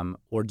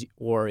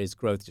 Or is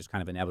growth just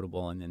kind of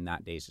inevitable, and then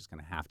that day is just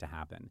going to have to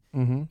happen?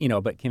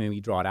 But can we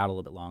draw it out a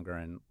little bit longer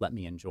and let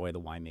me enjoy the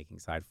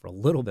winemaking side for a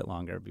little bit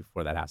longer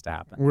before that has to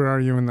happen? Where are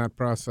you in that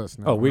process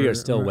now? Oh, we are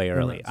still way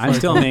early. I'm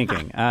still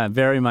making,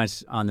 very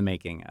much on the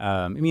making.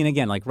 I mean,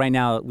 again, like right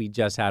now, we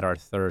just had our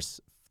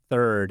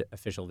third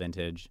official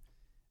vintage.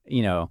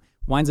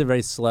 Wine's a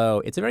very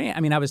slow.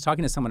 I was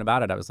talking to someone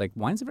about it. I was like,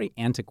 wine's a very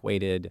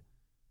antiquated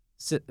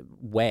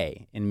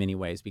way in many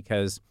ways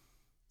because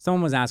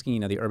someone was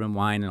asking, the urban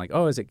wine and like,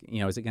 oh, is it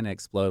going to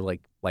explode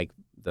like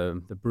the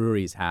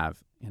breweries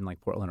have in like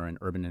Portland or in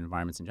urban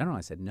environments in general?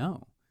 I said,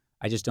 no,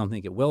 I just don't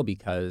think it will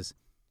because,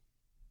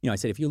 I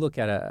said, if you look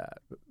at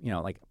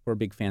like we're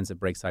big fans of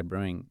Breakside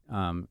Brewing.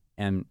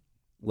 And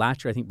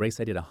last year, I think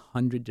Breakside did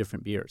 100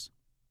 different beers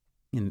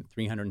in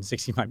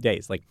 365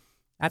 days. Like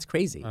that's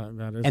crazy.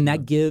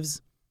 That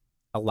gives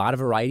a lot of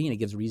variety and it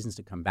gives reasons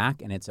to come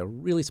back. And it's a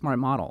really smart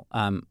model.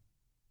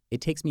 It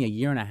takes me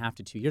 1.5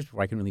 to 2 years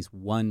before I can release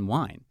one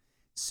wine.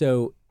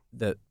 So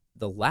the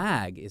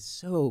lag is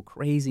so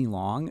crazy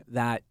long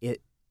that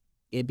it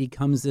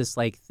becomes this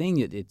like thing.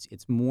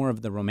 It's more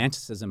of the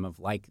romanticism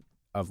of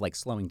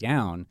slowing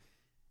down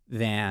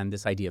than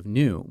this idea of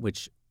new,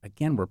 which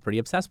again we're pretty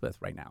obsessed with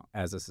right now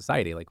as a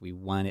society. Like we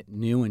want it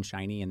new and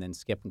shiny and then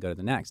skip and go to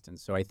the next. And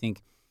so I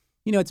think,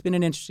 it's been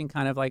an interesting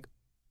kind of like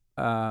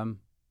 1.5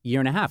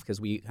 years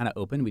because we kind of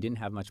opened. We didn't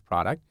have much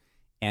product.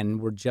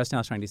 And we're just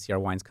now starting to see our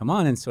wines come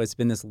on. And so it's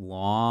been this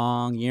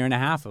long 1.5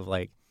 years of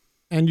like,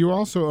 And you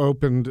also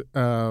opened,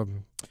 a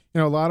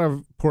lot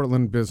of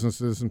Portland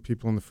businesses and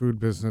people in the food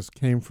business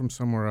came from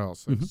somewhere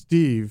else. Like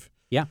Steve.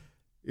 Yeah.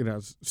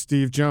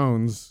 Steve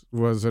Jones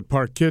was at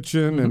Park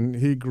Kitchen, and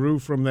he grew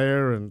from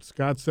there, and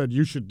Scott said,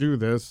 you should do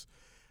this.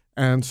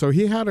 And so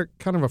he had a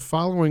kind of a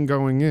following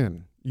going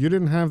in. You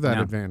didn't have that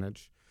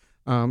advantage.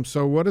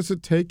 So what has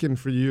it taken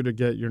for you to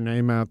get your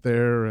name out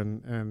there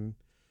and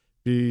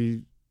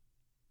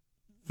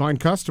find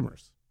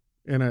customers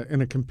in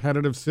a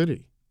competitive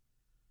city?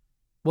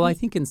 Well, I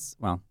think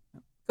go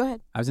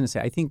ahead. I was going to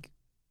say, I think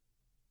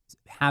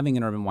having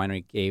an urban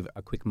winery gave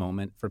a quick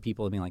moment for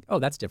people being like, oh,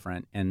 that's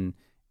different. And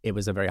it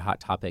was a very hot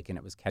topic and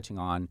it was catching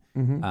on.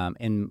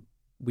 And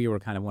we were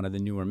kind of one of the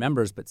newer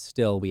members, but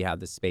still we had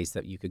this space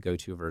that you could go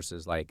to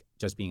versus like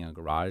just being a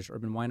garage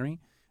urban winery.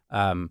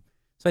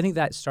 So I think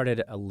that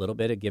started a little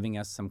bit of giving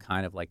us some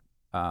kind of like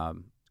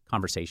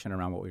conversation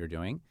around what we were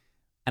doing.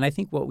 And I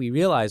think what we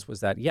realized was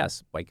that,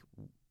 yes, like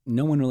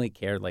no one really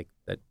cared like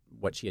that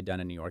what she had done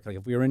in New York. Like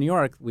if we were in New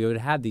York, we would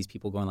have had these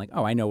people going like,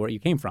 oh, I know where you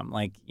came from.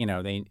 Like,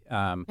 they.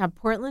 Yeah,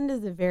 Portland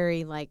is a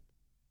very like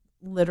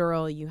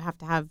literal, you have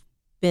to have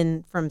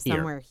been from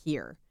somewhere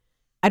here.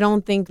 I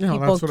don't think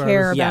people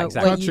care about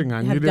what you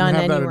have done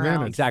anywhere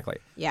else. Exactly.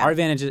 Yeah. Our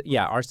advantage is,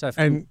 our stuff.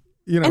 And,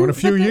 in a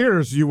few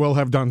years, you will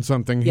have done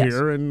something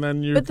here, and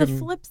then you But the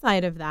flip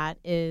side of that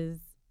is,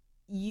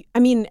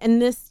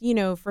 and this,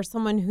 for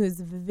someone who's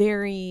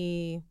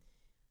very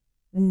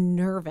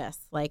nervous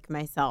like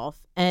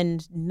myself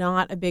and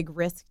not a big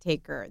risk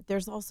taker,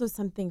 there's also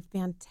something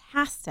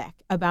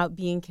fantastic about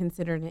being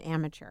considered an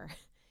amateur.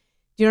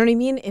 Do you know what I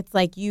mean? It's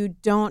like you're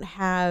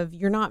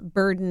not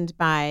burdened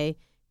by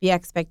the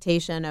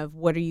expectation of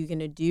what are you going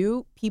to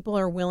do. People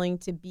are willing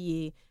to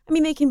be,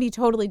 they can be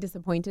totally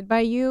disappointed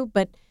by you,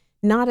 but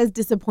not as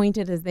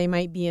disappointed as they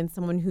might be in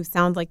someone who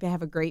sounds like they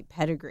have a great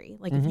pedigree.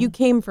 Like if you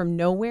came from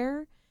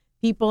nowhere,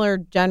 people are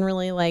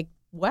generally like,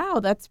 wow,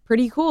 that's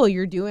pretty cool.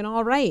 You're doing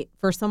all right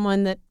for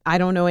someone that I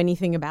don't know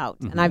anything about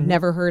and I've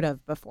never heard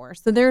of before.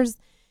 So there's,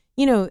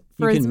 you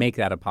can make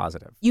that a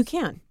positive. You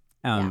can.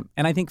 And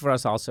I think for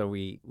us also,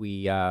 we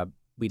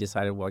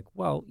decided,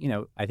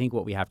 I think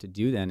what we have to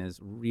do then is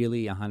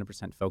really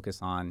 100% focus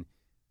on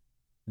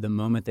the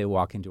moment they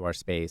walk into our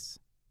space,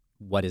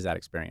 what is that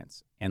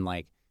experience? And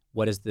like,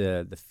 what is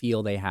the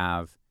feel they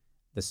have,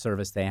 the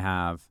service they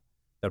have,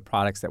 the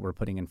products that we're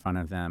putting in front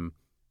of them,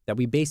 that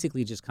we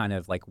basically just kind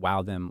of like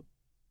wow them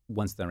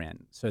once they're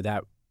in. So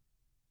that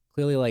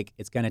clearly like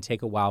it's going to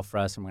take a while for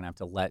us and we're going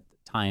to have to let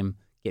time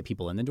get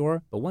people in the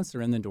door. But once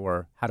they're in the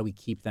door, how do we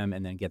keep them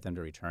and then get them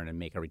to return and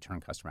make a return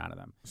customer out of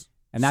them?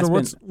 And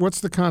that's what's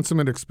the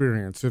consummate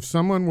experience? If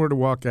someone were to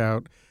walk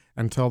out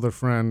and tell their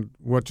friend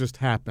what just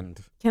happened.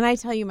 Can I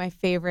tell you my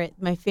favorite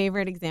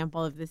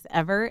example of this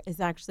ever is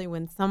actually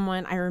when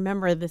I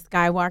remember this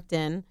guy walked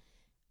in,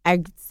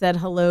 I said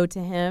hello to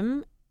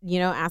him,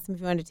 asked him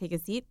if he wanted to take a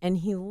seat, and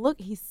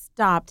he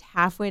stopped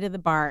halfway to the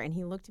bar and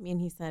he looked at me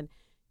and he said,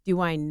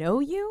 "Do I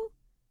know you?"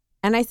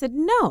 And I said,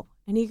 "No."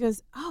 And he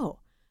goes, "Oh,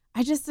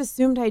 I just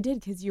assumed I did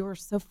because you were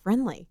so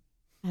friendly."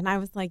 And I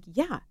was like,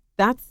 yeah,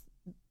 that's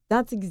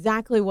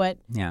exactly what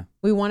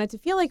we want it to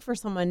feel like for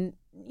someone,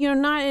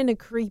 not in a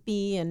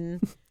creepy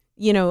and,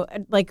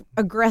 like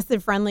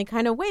aggressive, friendly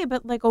kind of way,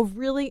 but like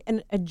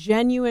a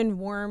genuine,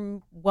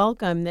 warm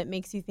welcome that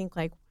makes you think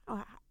like, oh,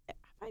 have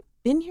I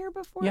been here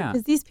before? Yeah.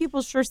 Because these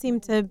people sure seem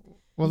to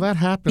that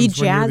happens be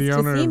jazzed when you're the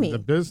owner to see of me. the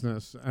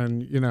business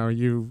and,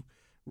 you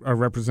are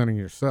representing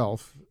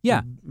yourself.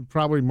 Yeah.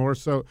 Probably more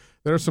so.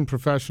 There are some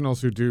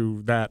professionals who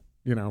do that,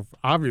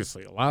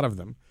 obviously a lot of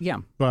them. Yeah.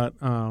 But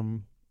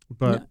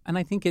and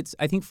I think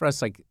for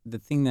us, like the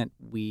thing that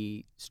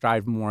we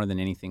strived more than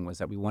anything was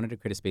that we wanted to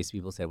create a space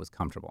people said was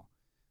comfortable.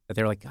 That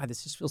they were like, God,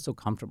 this just feels so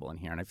comfortable in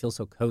here, and I feel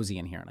so cozy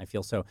in here, and I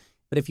feel so.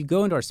 But if you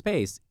go into our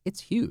space, it's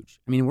huge.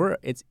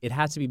 It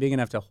has to be big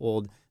enough to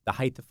hold the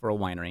height for a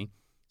winery.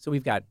 So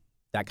we've got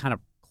that kind of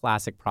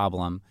classic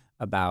problem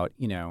about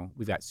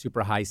we've got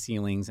super high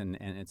ceilings and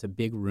it's a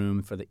big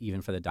room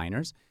even for the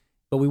diners.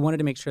 But we wanted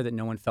to make sure that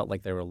no one felt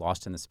like they were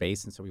lost in the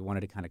space, and so we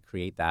wanted to kind of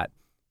create that.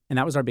 And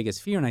that was our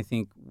biggest fear. And I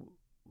think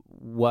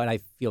what I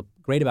feel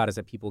great about is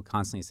that people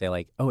constantly say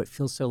like, oh, it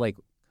feels so like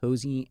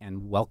cozy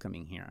and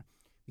welcoming here.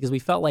 Because we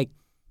felt like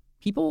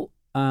people,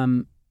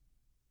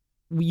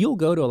 you'll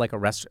go to like a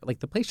restaurant,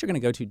 like the place you're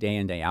going to go to day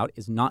in, day out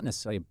is not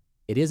necessarily,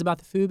 it is about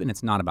the food and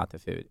it's not about the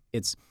food.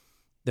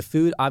 The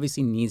food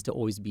obviously needs to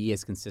always be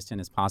as consistent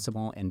as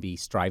possible and be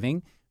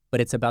striving, but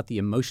it's about the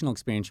emotional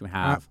experience you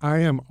have. I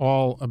am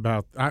all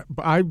about,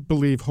 I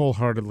believe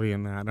wholeheartedly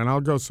in that. And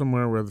I'll go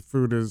somewhere where the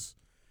food is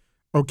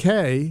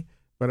okay,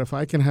 but if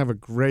I can have a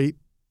great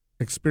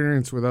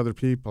experience with other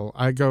people,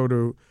 I go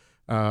to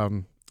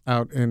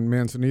out in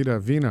Manzanita,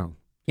 Vino.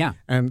 Yeah.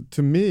 And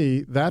to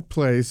me, that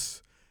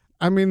place,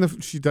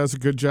 she does a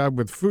good job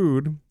with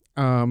food,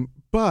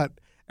 but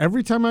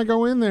every time I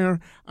go in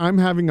there, I'm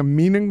having a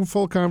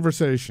meaningful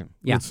conversation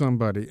with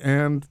somebody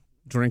and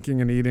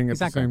drinking and eating at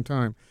the same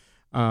time.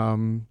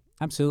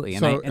 Absolutely.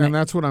 And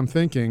that's what I'm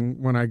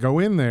thinking when I go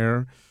in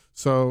there.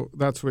 So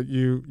that's what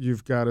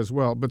you've got as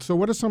well. But so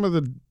what are some of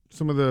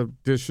the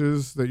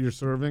dishes that you're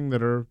serving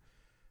that are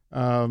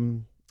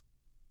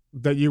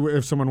that you,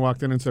 if someone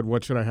walked in and said,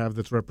 "What should I have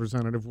that's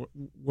representative?"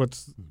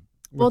 What's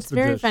well, it's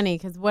very dish? funny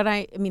because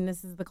I mean,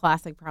 this is the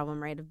classic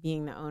problem, right, of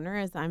being the owner.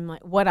 Is I'm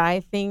like, what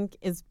I think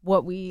is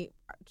what we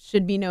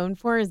should be known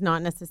for is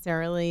not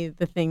necessarily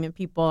the thing that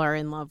people are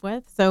in love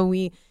with. So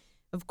we,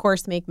 of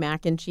course, make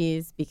mac and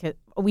cheese because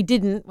we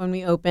didn't when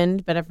we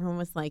opened, but everyone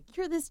was like,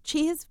 "You're this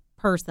cheese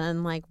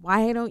person. Like,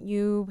 why don't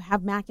you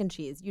have mac and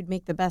cheese? You'd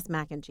make the best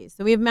mac and cheese."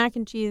 So we have mac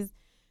and cheese.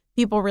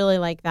 People really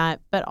like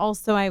that. But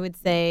also I would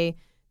say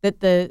that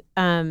the,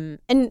 and,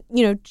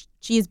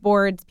 cheese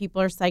boards,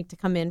 people are psyched to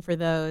come in for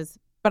those.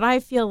 But I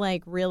feel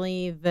like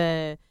really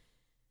the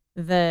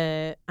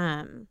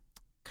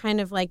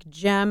kind of like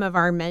gem of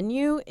our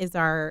menu is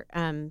our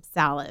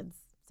salads.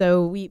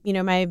 So we,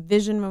 my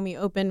vision when we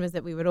opened was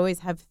that we would always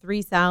have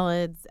 3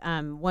 salads.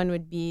 One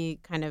would be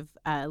kind of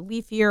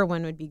leafier,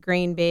 one would be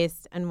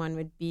grain-based, and one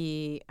would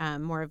be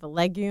more of a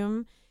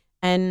legume.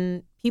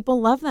 And people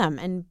love them.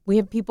 And we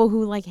have people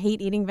who like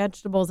hate eating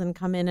vegetables and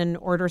come in and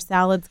order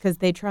salads because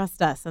they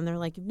trust us. And they're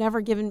like, "You've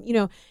never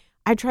given,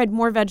 I tried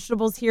more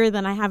vegetables here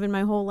than I have in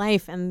my whole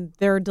life, and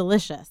they're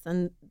delicious."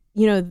 And,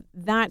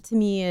 that to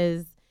me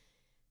is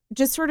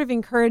just sort of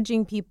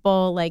encouraging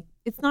people. Like,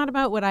 it's not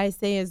about what I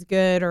say is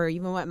good or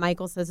even what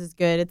Michael says is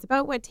good. It's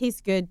about what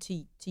tastes good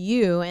to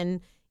you. And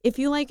if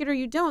you like it or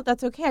you don't,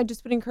 that's okay. I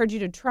just would encourage you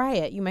to try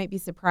it. You might be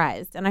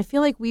surprised. And I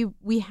feel like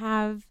we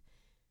have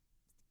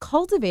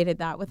cultivated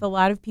that with a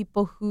lot of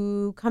people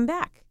who come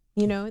back.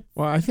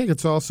 Well, I think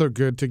it's also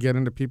good to get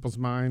into people's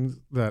minds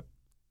that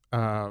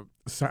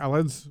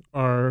salads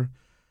are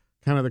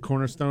kind of the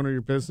cornerstone of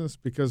your business,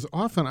 because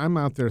often I'm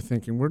out there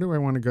thinking, where do I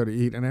want to go to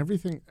eat? And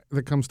everything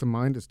that comes to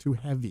mind is too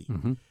heavy.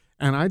 Mm-hmm.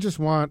 And I just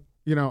want,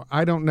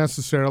 I don't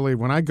necessarily,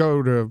 when I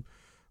go to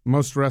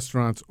most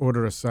restaurants,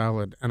 order a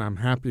salad and I'm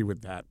happy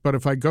with that. But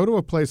if I go to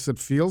a place that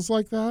feels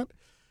like that,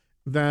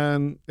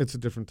 then it's a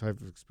different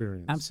type of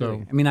experience.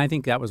 Absolutely. So, I mean, I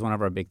think that was one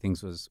of our big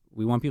things was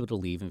we want people to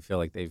leave and feel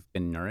like they've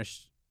been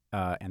nourished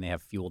and they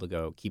have fuel to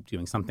go keep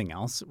doing something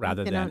else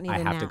rather than I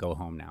have to go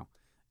home now.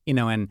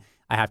 And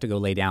I have to go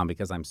lay down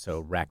because I'm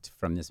so wrecked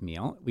from this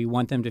meal. We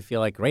want them to feel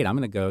like, great, I'm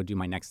going to go do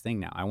my next thing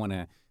now. I want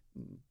to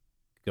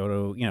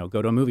go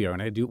to a movie, or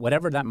want to do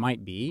whatever that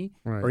might be,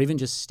 right. Or even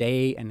just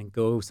stay and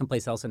go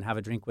someplace else and have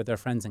a drink with their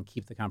friends and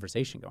keep the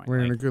conversation going. We're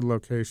in a good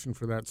location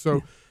for that.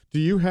 So do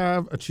you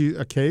have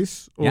a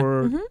case,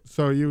 or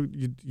so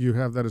you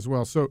have that as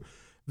well? So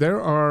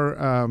there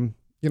are,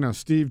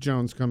 Steve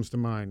Jones comes to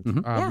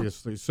mind,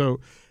 obviously. Yeah. So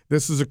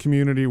this is a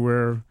community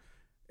where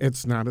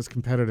it's not as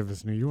competitive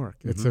as New York.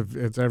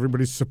 It's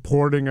everybody's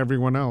supporting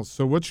everyone else.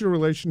 So what's your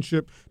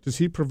relationship? Does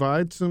he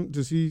provide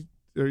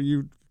are you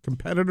a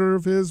competitor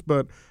of his,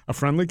 but a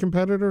friendly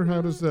competitor?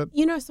 How does that?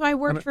 So I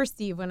worked for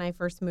Steve when I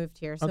first moved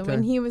here. So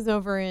when he was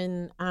over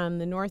in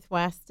the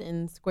Northwest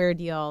in Square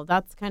Deal,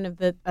 that's kind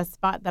of a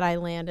spot that I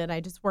landed. I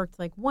just worked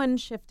like 1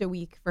 shift a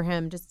week for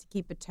him just to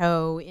keep a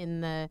toe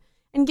in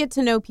and get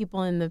to know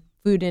people in the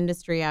food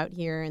industry out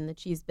here in the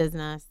cheese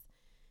business.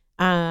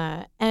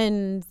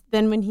 And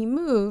then when he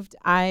moved,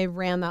 I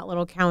ran that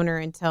little counter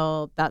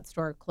until that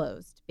store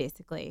closed,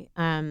 basically.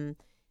 And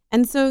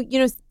so,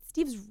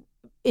 Steve's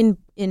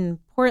in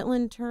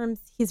Portland terms,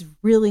 he's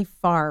really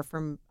far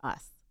from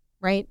us,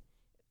 right?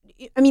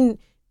 I mean,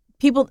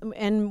 people,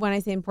 and when I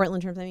say in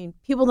Portland terms, I mean,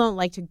 people don't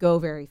like to go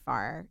very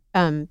far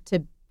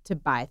to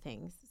buy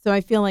things. So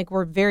I feel like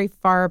we're very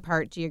far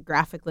apart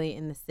geographically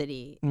in the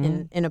city,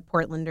 in a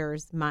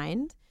Portlander's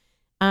mind.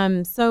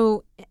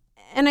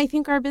 And I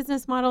think our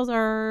business models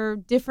are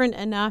different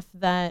enough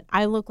that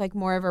I look like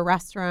more of a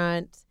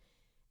restaurant.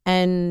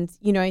 And,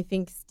 I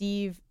think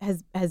Steve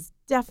has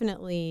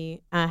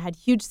definitely had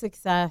huge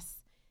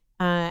success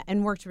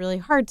and worked really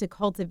hard to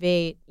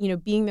cultivate,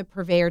 being the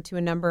purveyor to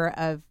a number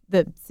of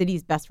the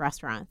city's best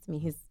restaurants. I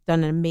mean, he's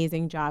done an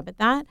amazing job at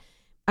that.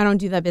 I don't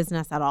do that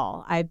business at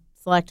all. I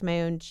select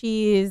my own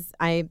cheese.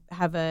 I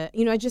have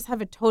I just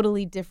have a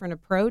totally different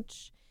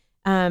approach.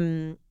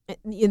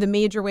 The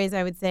major ways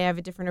I would say I have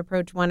a different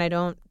approach. One, I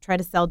don't try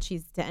to sell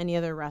cheese to any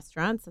other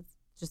restaurants. It's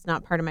just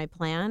not part of my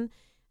plan.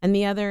 And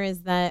the other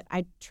is that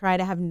I try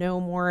to have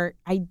no more.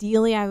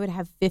 Ideally, I would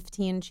have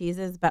 15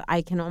 cheeses, but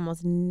I can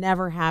almost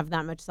never have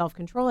that much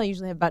self-control. I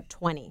usually have about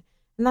 20,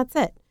 and that's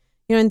it.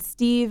 And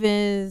Steve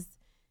is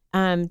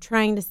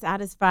trying to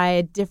satisfy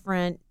a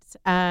different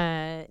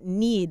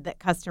need that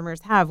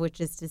customers have,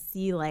 which is to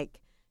see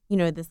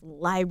this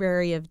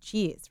library of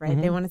cheese, right?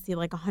 They want to see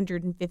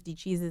 150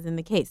 cheeses in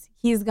the case.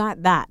 He's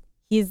got that.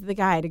 He's the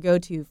guy to go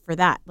to for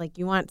that. Like,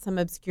 you want some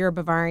obscure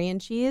Bavarian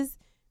cheese?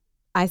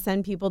 I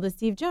send people to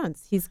Steve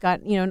Jones. He's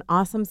got, an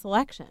awesome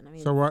selection. I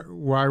mean, so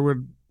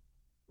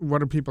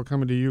what are people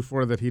coming to you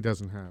for that he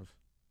doesn't have?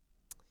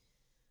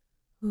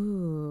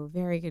 Ooh,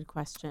 very good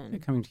question. They're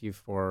coming to you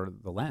for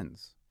the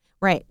lens.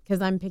 Right,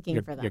 because I'm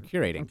picking for them. You're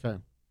curating. Okay.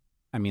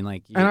 I mean,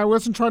 and I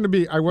wasn't trying to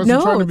be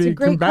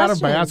combative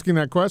by asking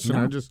that question.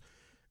 No.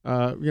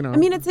 I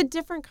mean, it's a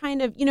different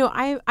kind of,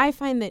 I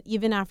find that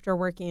even after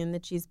working in the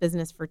cheese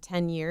business for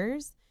 10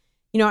 years,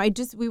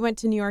 we went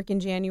to New York in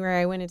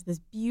January. I went into this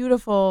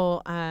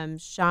beautiful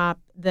shop,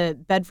 the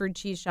Bedford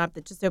Cheese Shop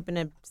that just opened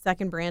a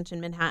second branch in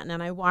Manhattan.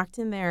 And I walked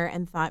in there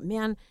and thought,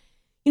 man,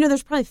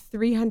 there's probably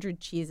 300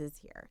 cheeses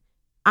here.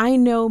 I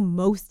know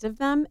most of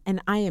them,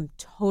 and I am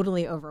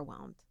totally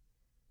overwhelmed.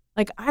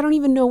 Like, I don't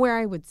even know where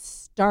I would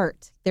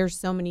start. There's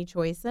so many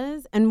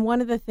choices. And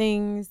one of the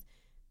things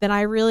that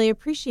I really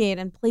appreciate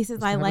and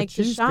places I like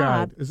to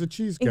shop is a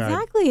cheese guide.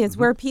 Exactly. It's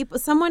where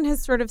someone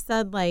has sort of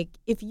said, like,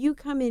 if you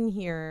come in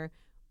here,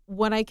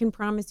 what I can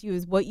promise you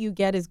is what you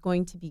get is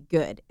going to be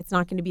good. It's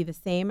not going to be the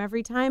same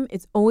every time.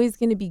 It's always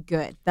going to be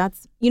good.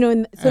 That's,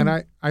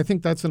 and I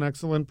think that's an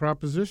excellent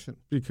proposition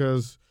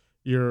because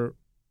you're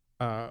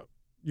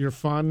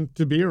fun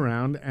to be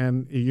around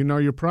and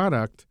your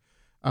product.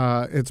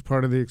 It's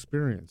part of the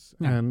experience.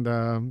 Yeah. And,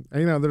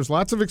 there's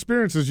lots of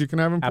experiences you can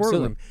have in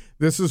Portland.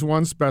 This is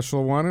one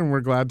special one, and we're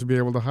glad to be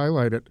able to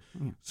highlight it.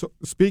 Mm. So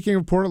speaking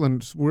of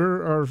Portland,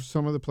 where are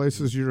some of the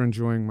places you're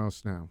enjoying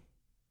most now?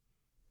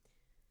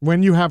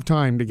 When you have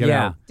time to get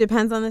out.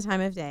 Depends on the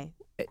time of day.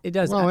 It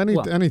does. Well,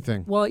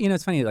 anything. Well,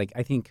 it's funny. Like,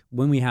 I think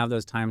when we have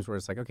those times where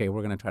it's like, okay,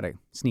 we're going to try to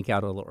sneak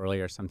out a little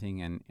early or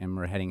something, and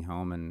we're heading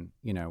home and,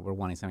 we're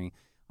wanting something.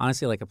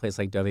 Honestly, like a place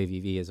like Dove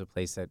AVV is a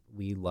place that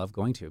we love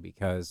going to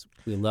because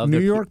we love New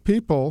York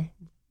people.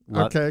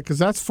 Okay, because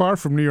that's far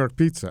from New York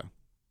pizza.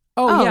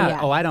 Oh,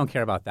 yeah. Oh, I don't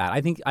care about that. I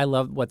think I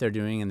love what they're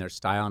doing and their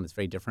style, and it's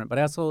very different. But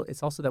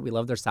it's also that we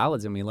love their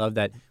salads, and we love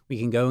that we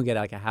can go and get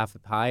like a half a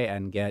pie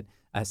and get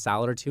a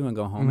salad or two and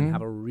go home and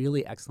have a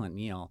really excellent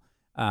meal.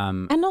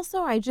 And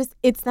also,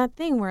 it's that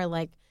thing where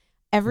like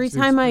every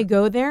time I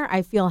go there,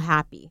 I feel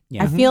happy.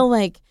 Yeah. I feel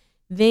like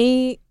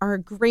they are a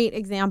great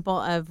example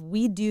of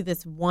we do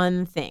this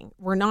one thing.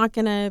 We're not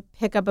going to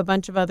pick up a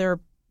bunch of other,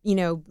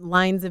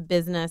 lines of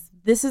business.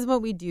 This is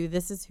what we do.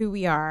 This is who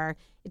we are.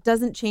 It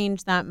doesn't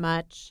change that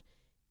much.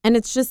 And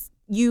it's just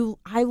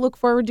I look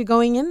forward to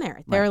going in there.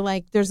 Right. They're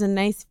like, there's a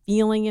nice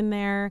feeling in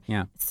there.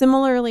 Yeah.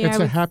 Similarly, it's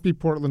a happy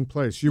Portland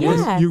place.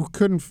 You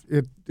couldn't,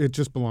 it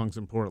just belongs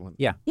in Portland.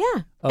 Yeah. Yeah.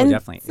 Oh, and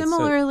definitely.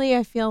 Similarly,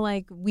 I feel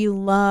like we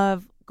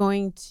love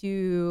going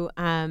to,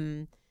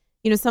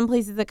 some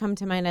places that come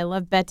to mind. I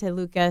love Bete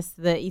Lucas,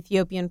 the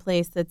Ethiopian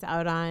place that's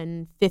out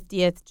on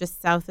 50th,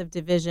 just south of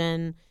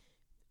Division,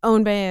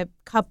 owned by a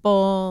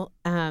couple.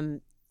 The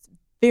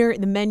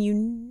menu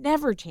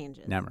never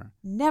changes. Never.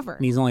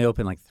 And he's only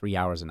open like 3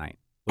 hours a night,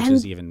 which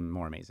is even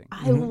more amazing.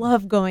 I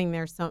love going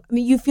there.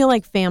 You feel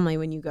like family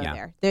when you go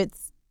there.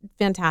 It's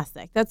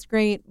fantastic. That's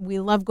great. We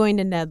love going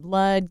to Ned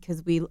Ludd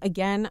because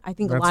I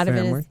think a lot of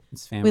it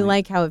is we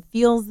like how it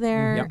feels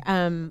there.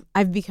 Yep.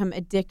 I've become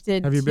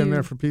addicted. Have you been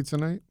there for pizza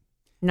night?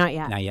 Not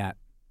yet. Not yet.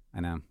 I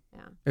know.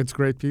 Yeah. It's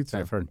great pizza.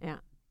 I've heard. Yeah.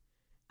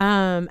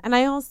 And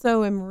I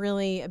also am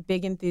really a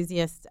big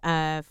enthusiast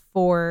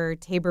for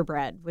Tabor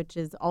bread, which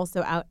is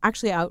also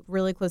out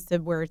really close to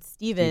where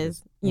Steve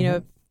is,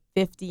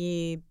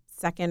 52nd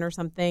or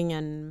something,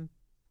 and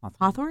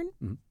Hawthorne.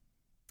 Mm-hmm.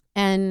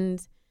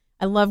 And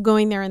I love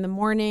going there in the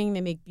morning.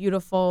 They make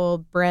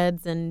beautiful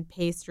breads and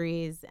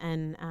pastries,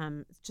 and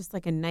it's just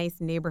like a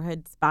nice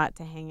neighborhood spot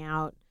to hang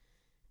out.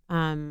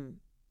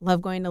 Love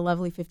going to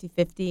Lovely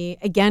 50/50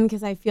 again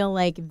because I feel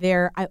like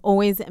I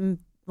always am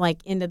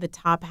like into the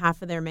top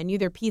half of their menu.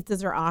 Their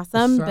pizzas are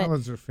awesome. The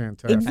salads are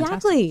fantastic.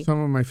 Exactly. Some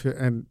of my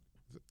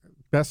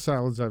best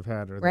salads I've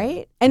had are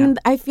right. There. And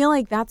I feel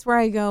like that's where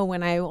I go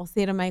when I will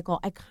say to Michael,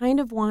 I kind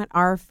of want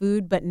our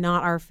food, but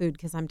not our food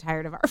because I'm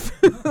tired of our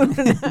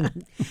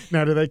food.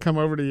 Now, do they come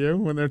over to you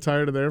when they're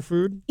tired of their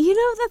food?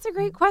 That's a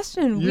great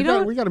question. We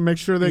got to make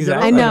sure they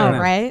get. I know,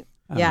 right?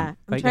 Yeah.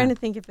 I'm trying to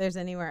think if there's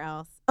anywhere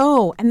else.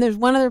 Oh, and there's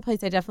one other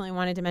place I definitely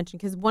wanted to mention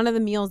because one of the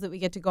meals that we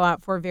get to go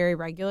out for very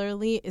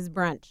regularly is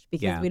brunch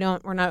because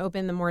we're not open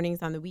in the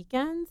mornings on the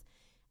weekends.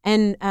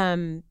 And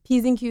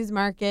P's and Q's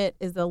Market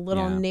is a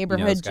little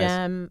neighborhood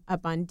gem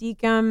up on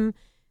Deacom,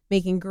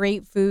 making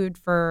great food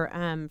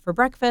for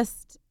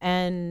breakfast.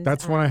 And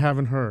that's one I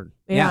haven't heard.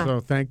 Yeah.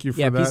 So thank you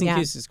for that. Yeah, P's and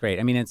Q's is great.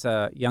 I mean, it's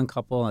a young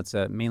couple. It's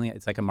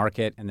like a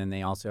market, and then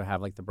they also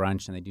have like the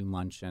brunch, and they do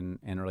lunch and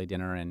early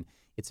dinner, and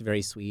it's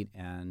very sweet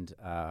and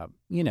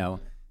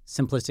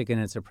simplistic in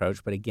its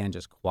approach, but again,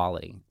 just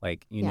quality.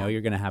 Like,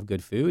 you're going to have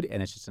good food,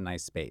 and it's just a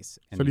nice space.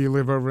 And so do you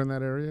live over in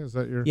that area? Is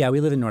that your... Yeah,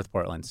 we live in North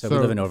Portland, so we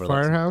live in Overlook.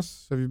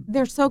 Firehouse?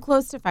 They're so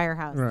close to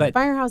Firehouse. Right. But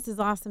Firehouse is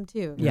awesome,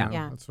 too.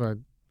 Yeah. That's why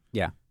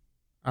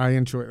I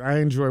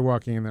enjoy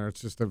walking in there. It's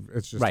just a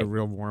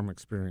real warm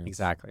experience.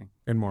 Exactly.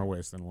 In more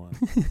ways than one.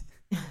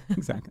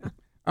 Exactly.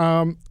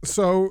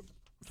 So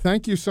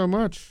thank you so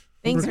much.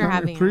 Thanks for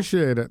having us.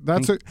 Appreciate it.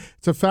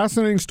 It's a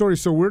fascinating story.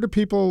 So where do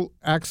people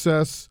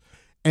access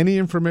any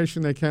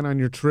information they can on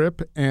your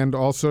trip and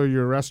also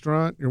your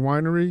restaurant, your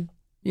winery?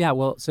 Yeah,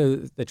 well, so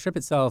the trip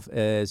itself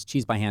is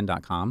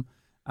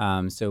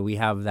cheesebyhand.com. So we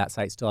have that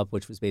site still up,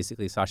 which was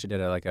basically Sasha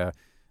did a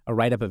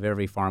write-up of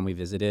every farm we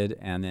visited,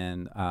 and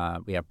then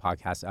we have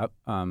podcasts up.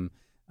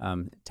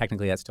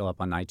 Technically, that's still up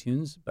on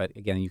iTunes, but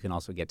again, you can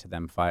also get to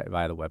them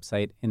via the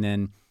website. And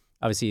then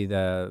obviously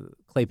the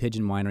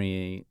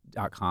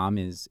claypigeonwinery.com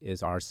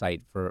is our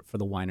site for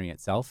the winery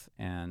itself.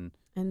 And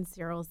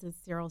Cyril's is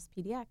Cyril's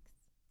PDX.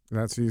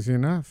 That's easy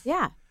enough.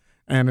 Yeah.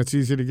 And it's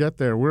easy to get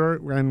there. Where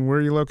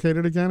are you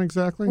located again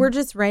exactly? We're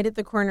just right at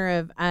the corner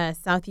of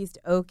Southeast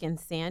Oak and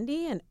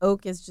Sandy. And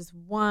Oak is just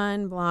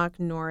 1 block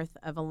north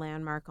of a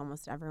landmark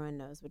almost everyone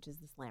knows, which is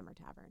the Slammer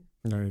Tavern.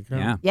 There you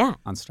go. Yeah.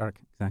 On Stark,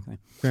 exactly.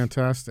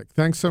 Fantastic.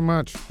 Thanks so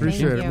much.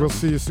 Appreciate it. We'll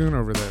see you soon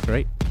over there.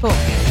 Great. Cool.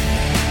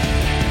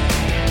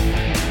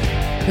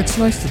 It's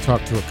nice to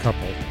talk to a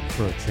couple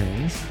for a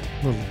change.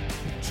 We'll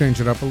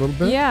change it up a little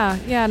bit. Yeah.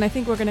 And I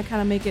think we're going to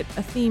kind of make it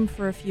a theme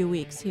for a few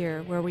weeks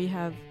here where we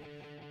have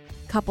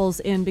couples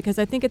in, because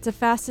I think it's a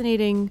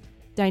fascinating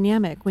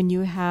dynamic when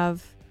you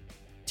have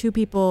two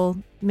people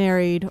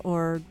married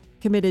or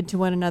committed to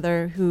one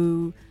another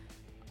who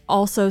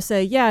also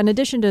say, yeah, in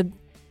addition to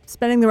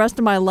spending the rest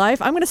of my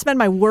life, I'm going to spend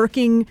my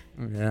working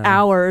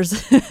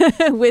hours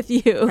with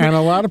you. And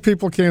a lot of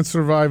people can't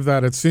survive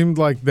that. It seemed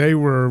like they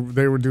were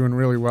doing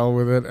really well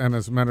with it, and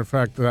as a matter of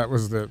fact, that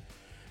was that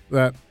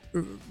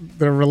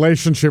their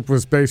relationship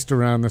was based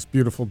around this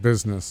beautiful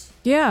business.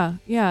 Yeah,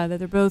 that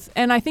they're both.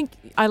 And I think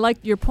I like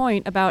your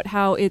point about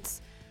how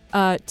it's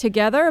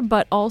together,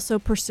 but also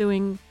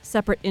pursuing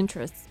separate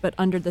interests, but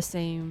under the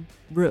same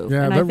roof.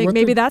 Yeah, and I think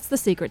maybe that's the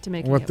secret to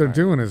making what it they're work.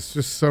 doing is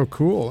just so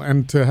cool.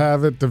 And to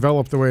have it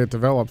develop the way it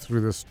developed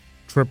through this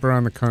trip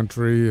around the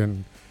country,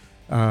 and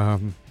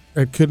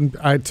it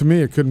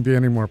couldn't be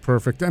any more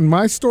perfect. And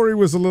my story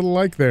was a little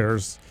like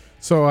theirs.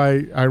 So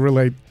I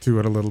relate to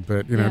it a little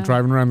bit,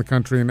 driving around the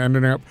country and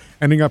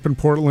ending up in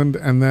Portland.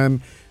 And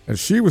then as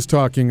she was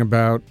talking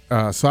about,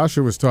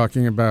 Sasha was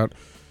talking about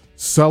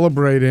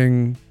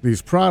celebrating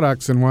these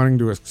products and wanting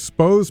to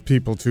expose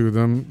people to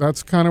them.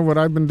 That's kind of what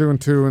I've been doing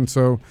too. And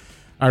so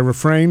I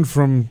refrained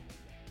from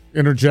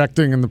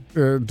interjecting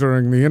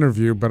during the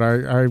interview, but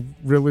I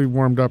really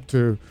warmed up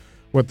to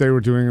what they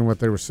were doing and what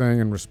they were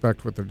saying and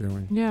respect what they're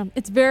doing. Yeah,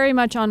 it's very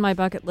much on my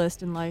bucket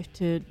list in life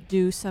to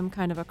do some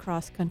kind of a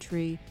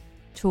cross-country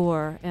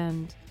tour.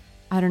 And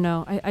I don't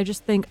know, I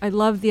just think I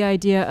love the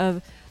idea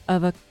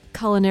of a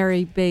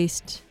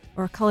culinary-based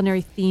or a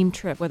culinary-themed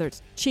trip, whether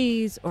it's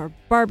cheese or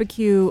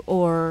barbecue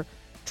or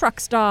truck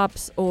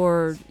stops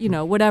or,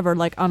 whatever,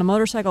 like on a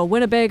motorcycle,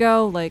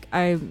 Winnebago, like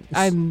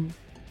I'm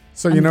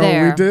So you know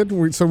there. what we did?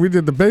 We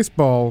did the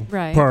baseball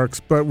parks,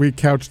 but we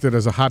couched it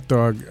as a hot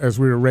dog as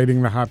we were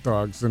rating the hot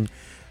dogs. And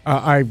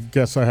I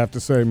guess I have to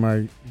say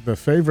the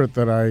favorite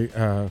that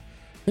I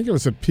think it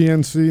was at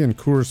PNC and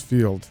Coors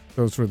Field.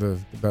 Those were the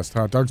best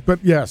hot dogs. But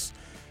yes,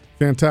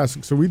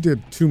 fantastic. So we did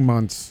 2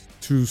 months,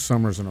 2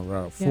 summers in a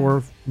row,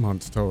 4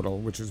 months total,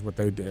 which is what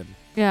they did.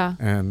 Yeah.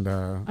 And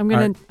I'm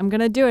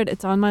gonna do it.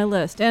 It's on my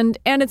list. And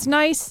it's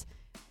nice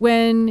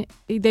when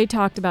they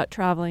talked about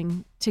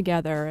traveling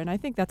together, and I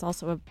think that's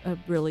also a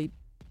really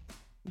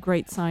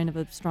great sign of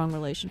a strong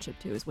relationship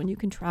too, is when you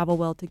can travel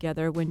well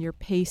together, when your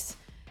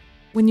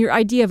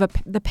idea of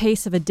the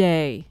pace of a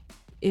day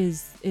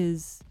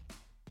is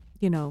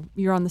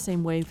you're on the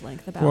same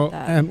wavelength about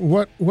that. And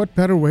what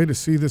better way to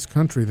see this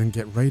country than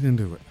get right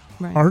into it,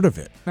 heart of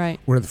it,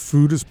 where the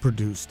food is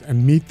produced,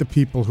 and meet the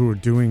people who are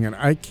doing it.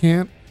 I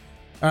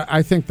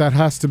think that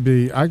has to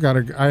be. I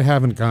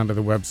haven't gone to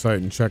the website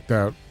and checked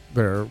out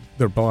their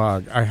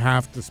blog. I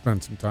have to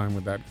spend some time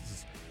with that.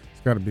 It's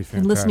got to be fantastic.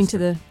 And listening to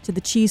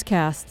the cheese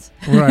casts.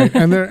 Right,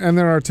 and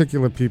they're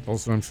articulate people,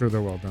 so I'm sure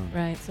they're well done.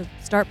 Right, so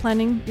start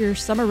planning your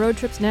summer road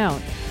trips now.